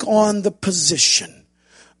take on the position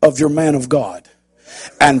of your man of God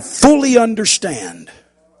and fully understand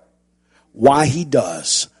why he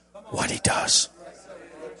does what he does.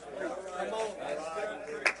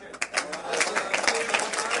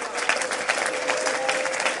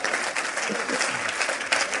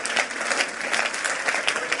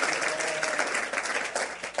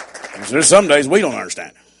 There's some days we don't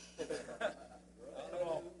understand.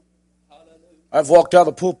 I've walked out of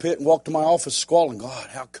the pulpit and walked to my office squalling, God,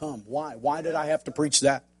 how come? Why? Why did I have to preach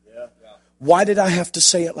that? Why did I have to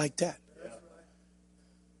say it like that?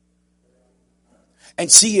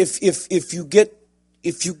 And see, if you get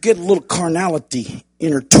a little carnality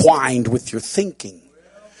intertwined with your thinking,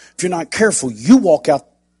 if you're not careful, you walk out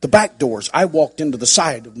the back doors. I walked into the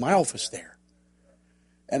side of my office there.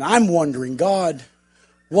 And I'm wondering, God,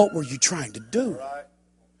 what were you trying to do?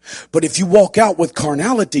 But if you walk out with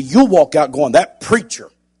carnality, you'll walk out going, that preacher.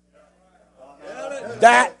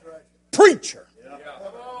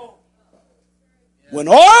 When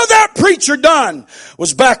all that preacher done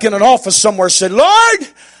was back in an office somewhere, said, Lord,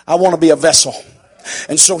 I want to be a vessel.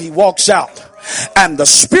 And so he walks out, and the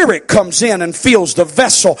Spirit comes in and fills the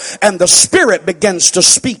vessel, and the Spirit begins to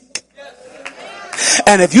speak.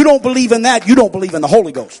 And if you don't believe in that, you don't believe in the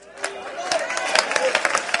Holy Ghost.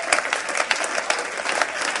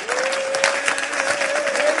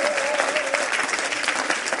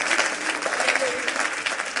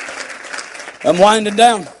 I'm winding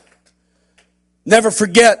down. Never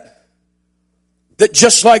forget that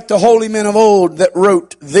just like the holy men of old that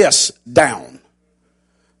wrote this down,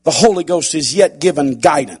 the Holy Ghost is yet given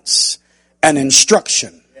guidance and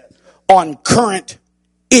instruction on current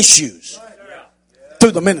issues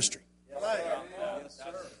through the ministry.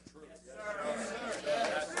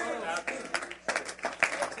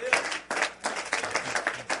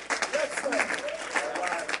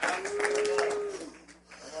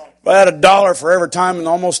 If I had $1 for every time in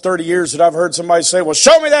almost 30 years that I've heard somebody say, well,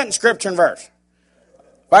 show me that in Scripture and verse.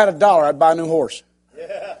 If I had $1, I'd buy a new horse.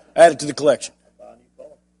 Add it to the collection.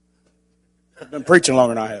 I've been preaching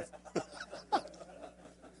longer than I have.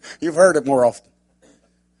 You've heard it more often.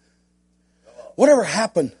 Whatever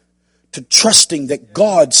happened to trusting that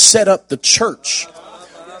God set up the church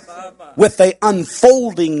with an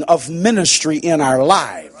unfolding of ministry in our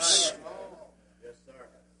lives?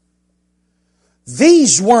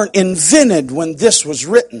 These weren't invented when this was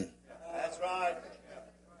written. That's right.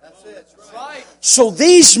 That's it. That's right. So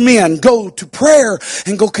these men go to prayer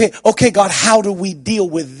and go, okay, God, how do we deal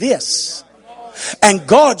with this? And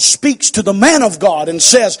God speaks to the man of God and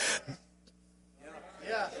says,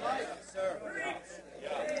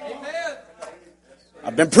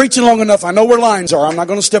 I've been preaching long enough. I know where lines are. I'm not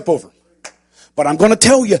going to step over. But I'm going to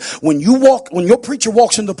tell you, when your preacher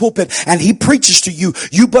walks in the pulpit and he preaches to you,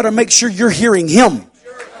 you better make sure you're hearing him.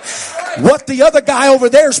 What the other guy over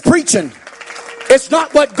there is preaching, it's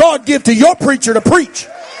not what God give to your preacher to preach.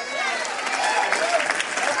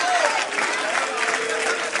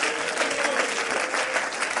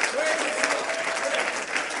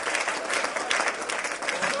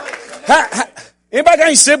 Anybody got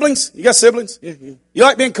any siblings? You got siblings? You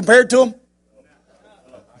like being compared to them?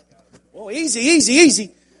 Oh, easy.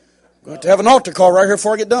 I'm going to have an altar call right here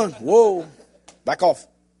before I get done. Whoa. Back off.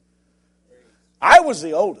 I was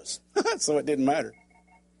the oldest, so it didn't matter.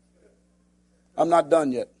 I'm not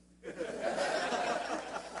done yet.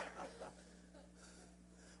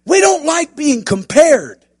 We don't like being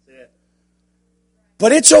compared.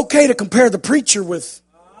 But it's okay to compare the preacher with...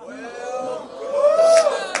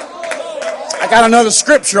 I got another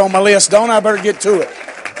scripture on my list, don't I? Better get to it.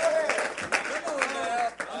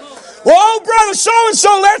 Well, old brother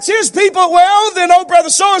so-and-so lets his people, well, then old brother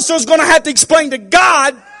so-and-so is going to have to explain to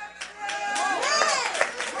God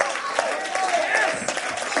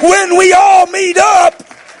when we all meet up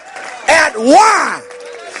at why.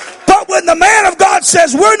 But when the man of God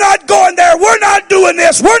says, we're not going there, we're not doing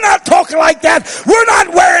this, we're not talking like that, we're not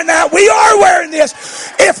wearing that, we are wearing this.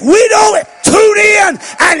 If we don't tune in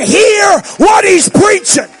and hear what he's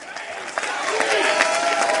preaching,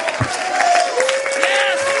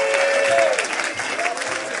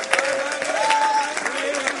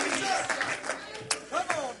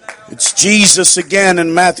 it's Jesus again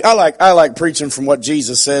in Matthew. I like preaching from what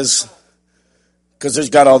Jesus says, because there's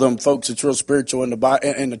got all them folks that's real spiritual in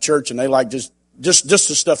the church, and they like just the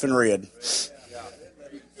stuff in red.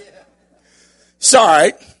 It's all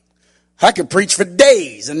right. I could preach for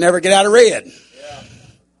days and never get out of red.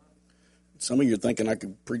 Some of you are thinking I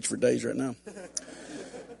could preach for days right now.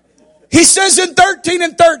 He says in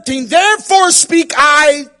 13:13, therefore speak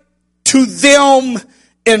I to them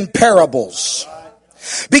in parables,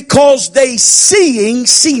 because they seeing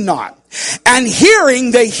see not, and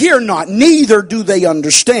hearing they hear not, neither do they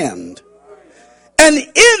understand. And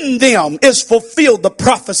in them is fulfilled the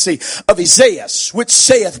prophecy of Isaiah, which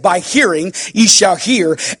saith, by hearing ye shall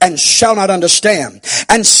hear and shall not understand,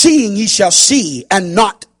 and seeing ye shall see and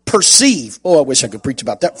not perceive. Oh, I wish I could preach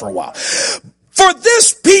about that for a while. For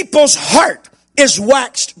this people's heart is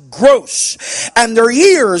waxed gross, and their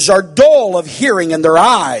ears are dull of hearing, and their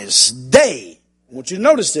eyes, I want you to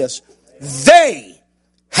notice this, they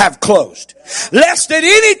have closed, lest at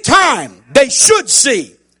any time they should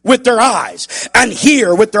see with their eyes, and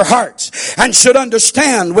hear with their hearts, and should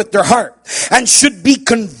understand with their heart, and should be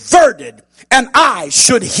converted, and I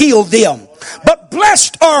should heal them. But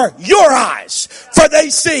blessed are your eyes, for they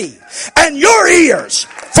see, and your ears,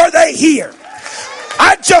 for they hear.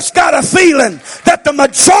 I just got a feeling that the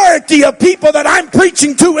majority of people that I'm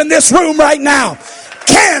preaching to in this room right now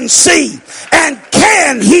can see and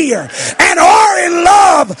can hear and are in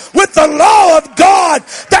love with the law of God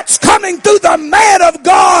that's coming through the man of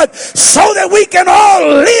God, so that we can all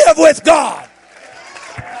live with God.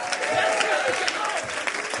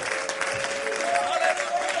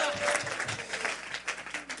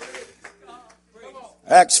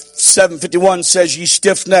 Acts 7:51 says, ye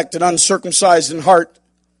stiff-necked and uncircumcised in heart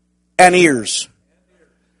and ears,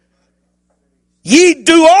 ye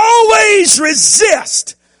do always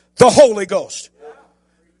resist the Holy Ghost,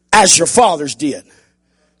 as your fathers did.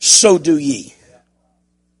 so do ye.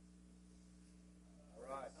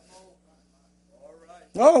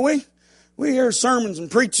 Oh, we hear sermons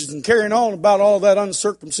and preaches and carrying on about all that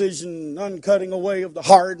uncircumcision and uncutting away of the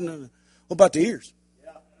heart. And what about the ears?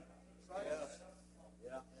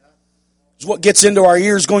 Is what gets into our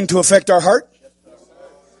ears going to affect our heart?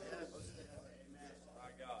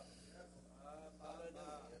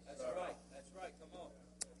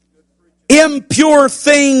 Impure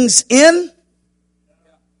things in.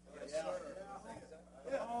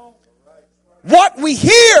 What we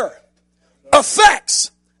hear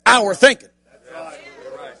affects our thinking.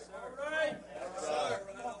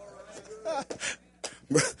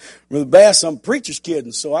 Brother Bass, I'm a preacher's kid,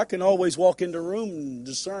 and so I can always walk into a room and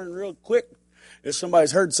discern real quick if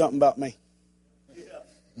somebody's heard something about me.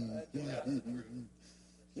 You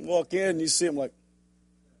walk in and you see them like,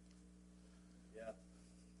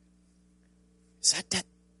 is that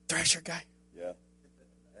Thrasher guy? Yeah.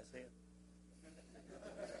 That's him.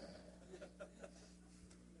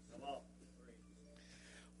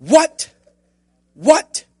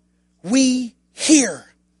 What we hear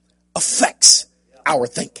affects our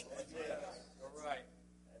thinking.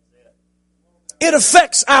 It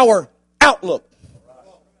affects our outlook.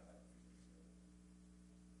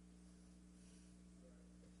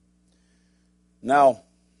 Now,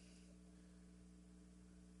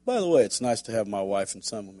 by the way, it's nice to have my wife and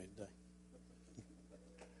son with me today.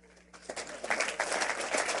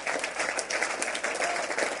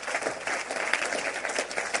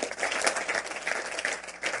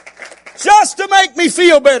 Just to make me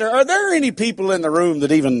feel better, are there any people in the room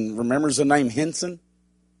that even remembers the name Henson?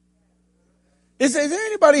 Is there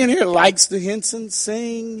anybody in here that likes the Hensons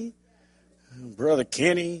sing? Brother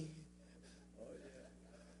Kenny.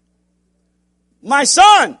 My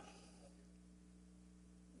son,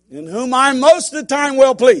 in whom I'm most of the time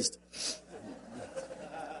well pleased.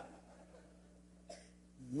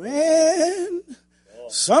 Man,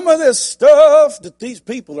 some of this stuff that these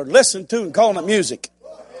people are listening to and calling it music.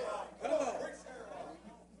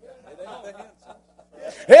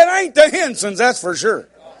 It ain't the Hensons, that's for sure.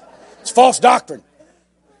 It's false doctrine.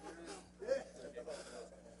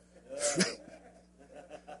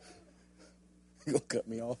 You'll cut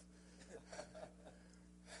me off.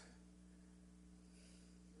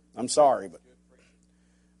 I'm sorry, but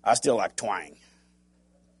I still like twang.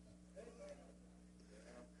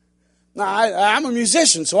 Now, I'm a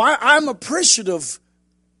musician, so I'm appreciative.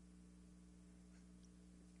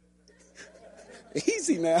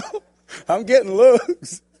 Easy now. I'm getting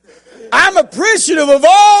looks. I'm appreciative of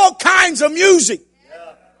all kinds of music.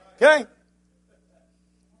 Okay?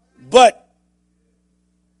 But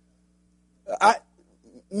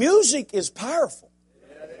music is powerful.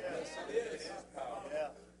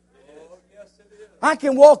 I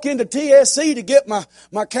can walk into TSC to get my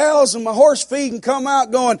cows and my horse feed and come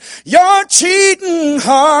out going, "You're cheating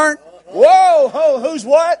heart." Whoa, who's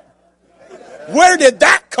what? Where did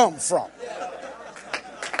that come from?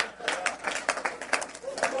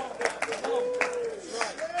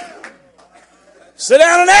 Sit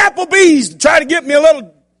down at Applebee's to try to get me a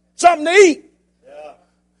little something to eat.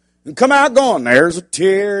 And come out going, "There's a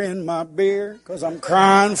tear in my beer because I'm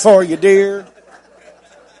crying for you, dear."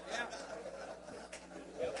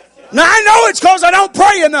 Now, I know it's because I don't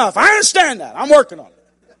pray enough. I understand that. I'm working on it.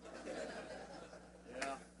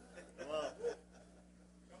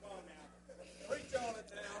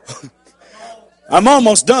 I'm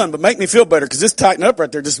almost done, but make me feel better because it's tightened up right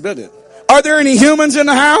there just a bit. Are there any humans in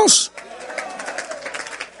the house?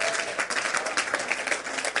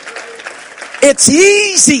 It's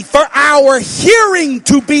easy for our hearing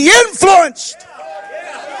to be influenced.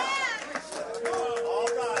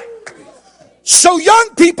 So young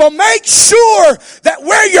people, make sure that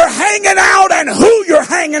where you're hanging out and who you're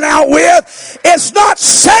hanging out with is not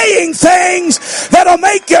saying things that'll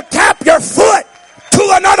make you tap your foot to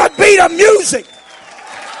another beat of music.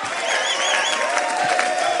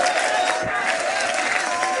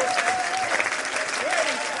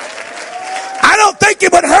 I don't think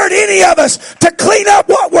it would hurt any of us to clean up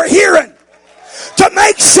what we're hearing, to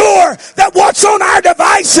make sure that what's on our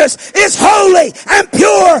devices is holy and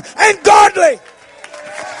pure and godly.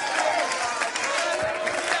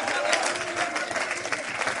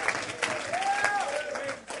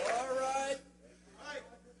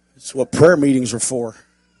 It's what prayer meetings are for.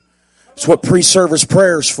 It's what pre-service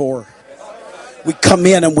prayer is for. We come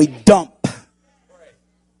in and we dump.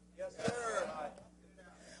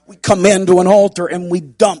 We come into an altar and we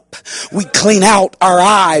dump. We clean out our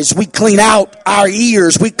eyes. We clean out our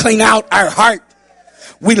ears. We clean out our heart.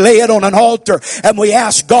 We lay it on an altar and we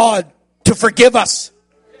ask God to forgive us.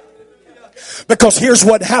 Because here's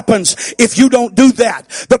what happens if you don't do that.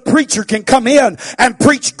 The preacher can come in and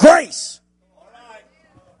preach grace.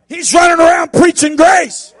 He's running around preaching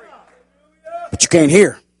grace. But you can't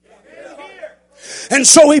hear. And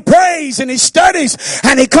so he prays and he studies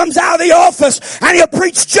and he comes out of the office and he'll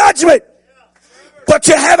preach judgment. But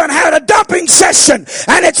you haven't had a dumping session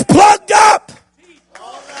and it's plugged up.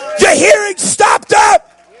 Your hearing stopped up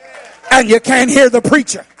and you can't hear the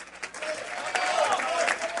preacher.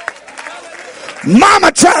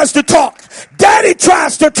 Mama tries to talk. Daddy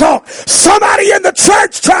tries to talk. Somebody in the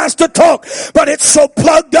church tries to talk. But it's so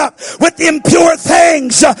plugged up with impure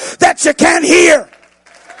things that you can't hear.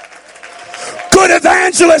 Good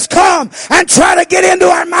evangelists come and try to get into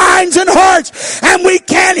our minds and hearts, and we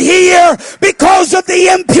can't hear because of the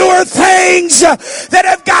impure things that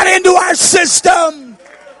have got into our system.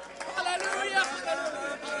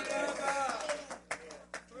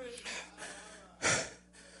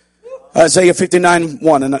 Isaiah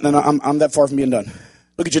 59:1, and I'm that far from being done.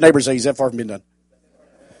 Look at your neighbor and say, he's that far from being done.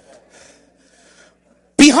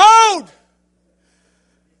 Behold,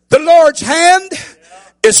 the Lord's hand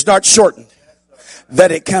is not shortened,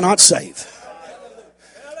 that it cannot save.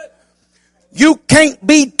 You can't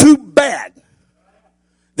be too bad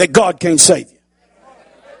that God can't save you.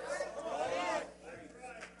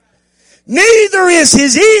 Neither is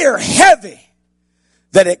his ear heavy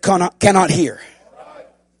that it cannot hear.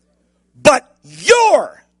 But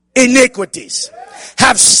your iniquities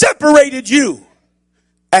have separated you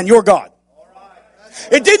and your God.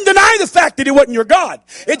 It didn't deny the fact that it wasn't your God.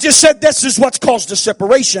 It just said this is what's caused the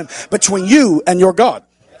separation between you and your God.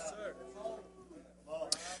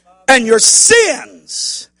 And your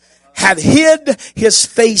sins have hid his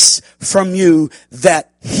face from you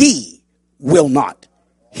that he will not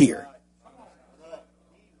hear.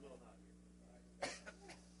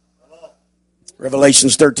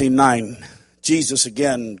 Revelations 13:9. Jesus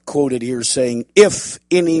again quoted here saying, if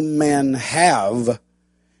any man have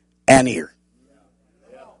an ear.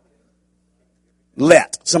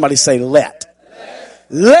 Let. Somebody say let.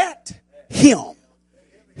 Let him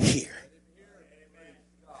hear.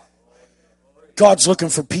 God's looking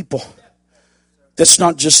for people that's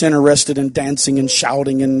not just interested in dancing and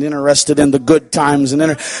shouting and interested in the good times,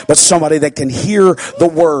 but somebody that can hear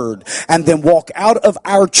the word and then walk out of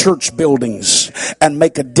our church buildings and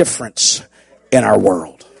make a difference in our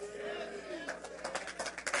world.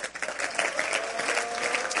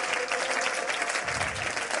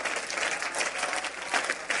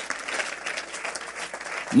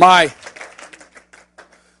 My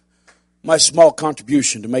small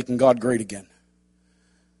contribution to making God great again.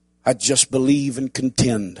 I just believe and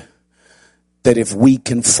contend that if we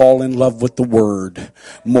can fall in love with the Word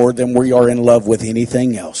more than we are in love with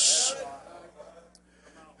anything else,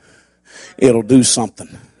 it'll do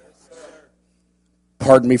something.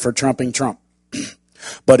 Pardon me for trumping Trump,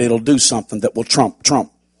 but it'll do something that will trump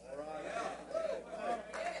Trump.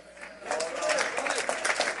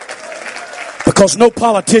 Because no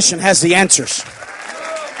politician has the answers.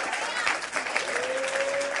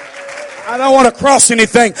 I don't want to cross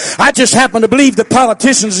anything. I just happen to believe that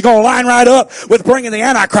politicians are going to line right up with bringing the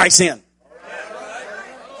Antichrist in.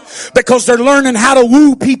 Because they're learning how to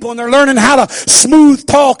woo people, and they're learning how to smooth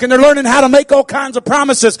talk, and they're learning how to make all kinds of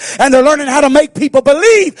promises, and they're learning how to make people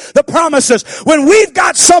believe the promises. When we've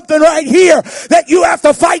got something right here that you have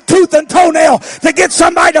to fight tooth and toenail to get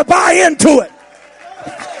somebody to buy into it.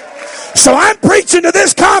 So I'm preaching to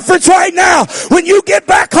this conference right now. When you get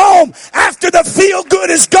back home after the feel good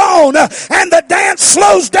is gone and the dance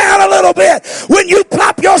slows down a little bit, when you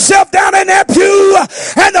plop yourself down in that pew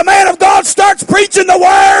and the man of God starts preaching the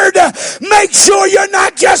word, make sure you're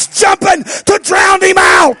not just jumping to drown him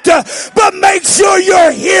out, but make sure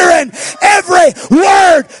you're hearing every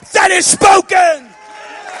word that is spoken.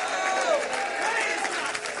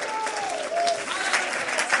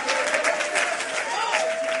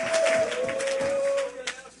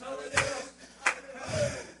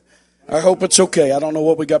 I hope it's okay. I don't know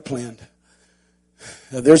what we got planned.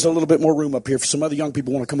 There's a little bit more room up here for some other young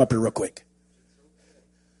people who want to come up here real quick.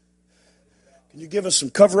 Can you give us some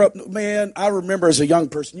cover up? Man, I remember as a young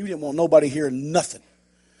person, you didn't want nobody hearing nothing.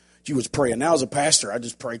 You was praying. Now as a pastor, I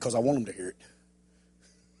just pray because I want them to hear it.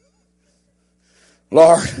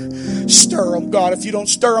 Lord, stir them, God. If you don't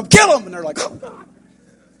stir them, kill them. And they're like, oh.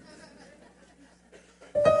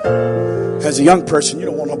 As a young person, you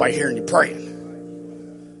don't want nobody hearing you praying.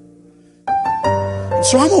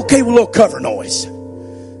 So I'm okay with a little cover noise.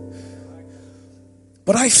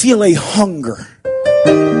 But I feel a hunger.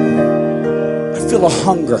 I feel a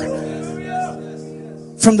hunger.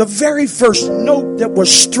 From the very first note that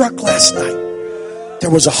was struck last night, there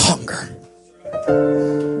was a hunger.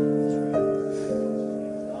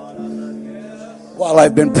 While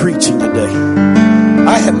I've been preaching today,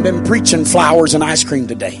 I haven't been preaching flowers and ice cream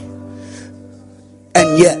today.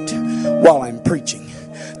 And yet, while I'm preaching,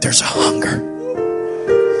 there's a hunger.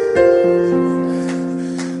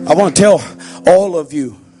 I want to tell all of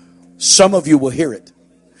you, some of you will hear it,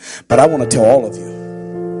 but I want to tell all of you,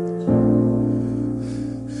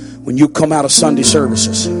 when you come out of Sunday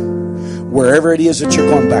services, wherever it is that you're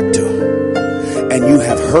going back to, and you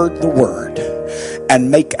have heard the word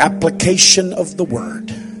and make application of the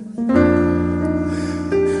word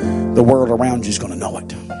around you is going to know it.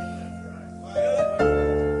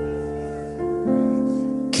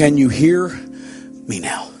 Can you hear me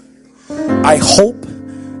now? I hope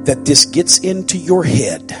that this gets into your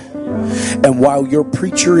head, and while your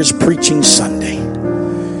preacher is preaching Sunday,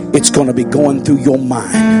 it's going to be going through your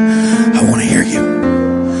mind. I want to hear you.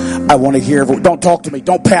 I want to hear. Don't talk to me.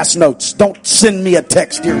 Don't pass notes. Don't send me a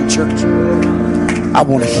text here in church. I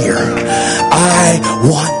want to hear. I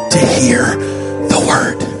want to hear the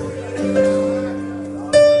word.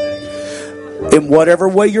 In whatever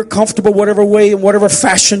way you're comfortable, whatever way, in whatever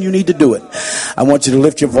fashion you need to do it, I want you to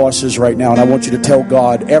lift your voices right now, and I want you to tell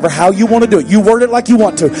God ever how you want to do it. You word it like you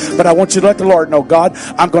want to, but I want you to let the Lord know, God,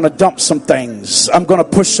 I'm going to dump some things. I'm going to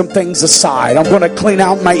push some things aside. I'm going to clean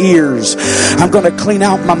out my ears. I'm going to clean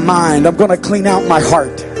out my mind. I'm going to clean out my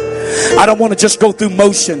heart. I don't want to just go through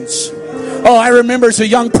motions. Oh, I remember as a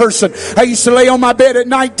young person, I used to lay on my bed at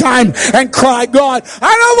nighttime and cry, God,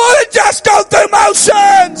 I don't want to just go through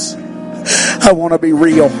motions. I want to be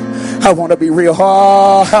real. I want to be real.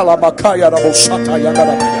 Come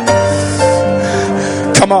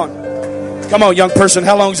on. Come on, young person.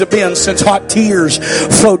 How long has it been since hot tears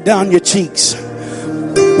flowed down your cheeks?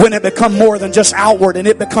 When it become more than just outward and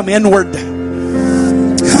it become inward.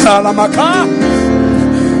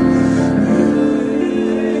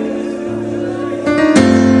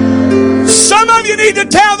 Some of you need to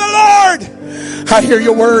tell the Lord, I hear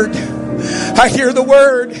your word. I hear the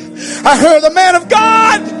word. I hear the man of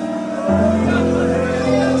God.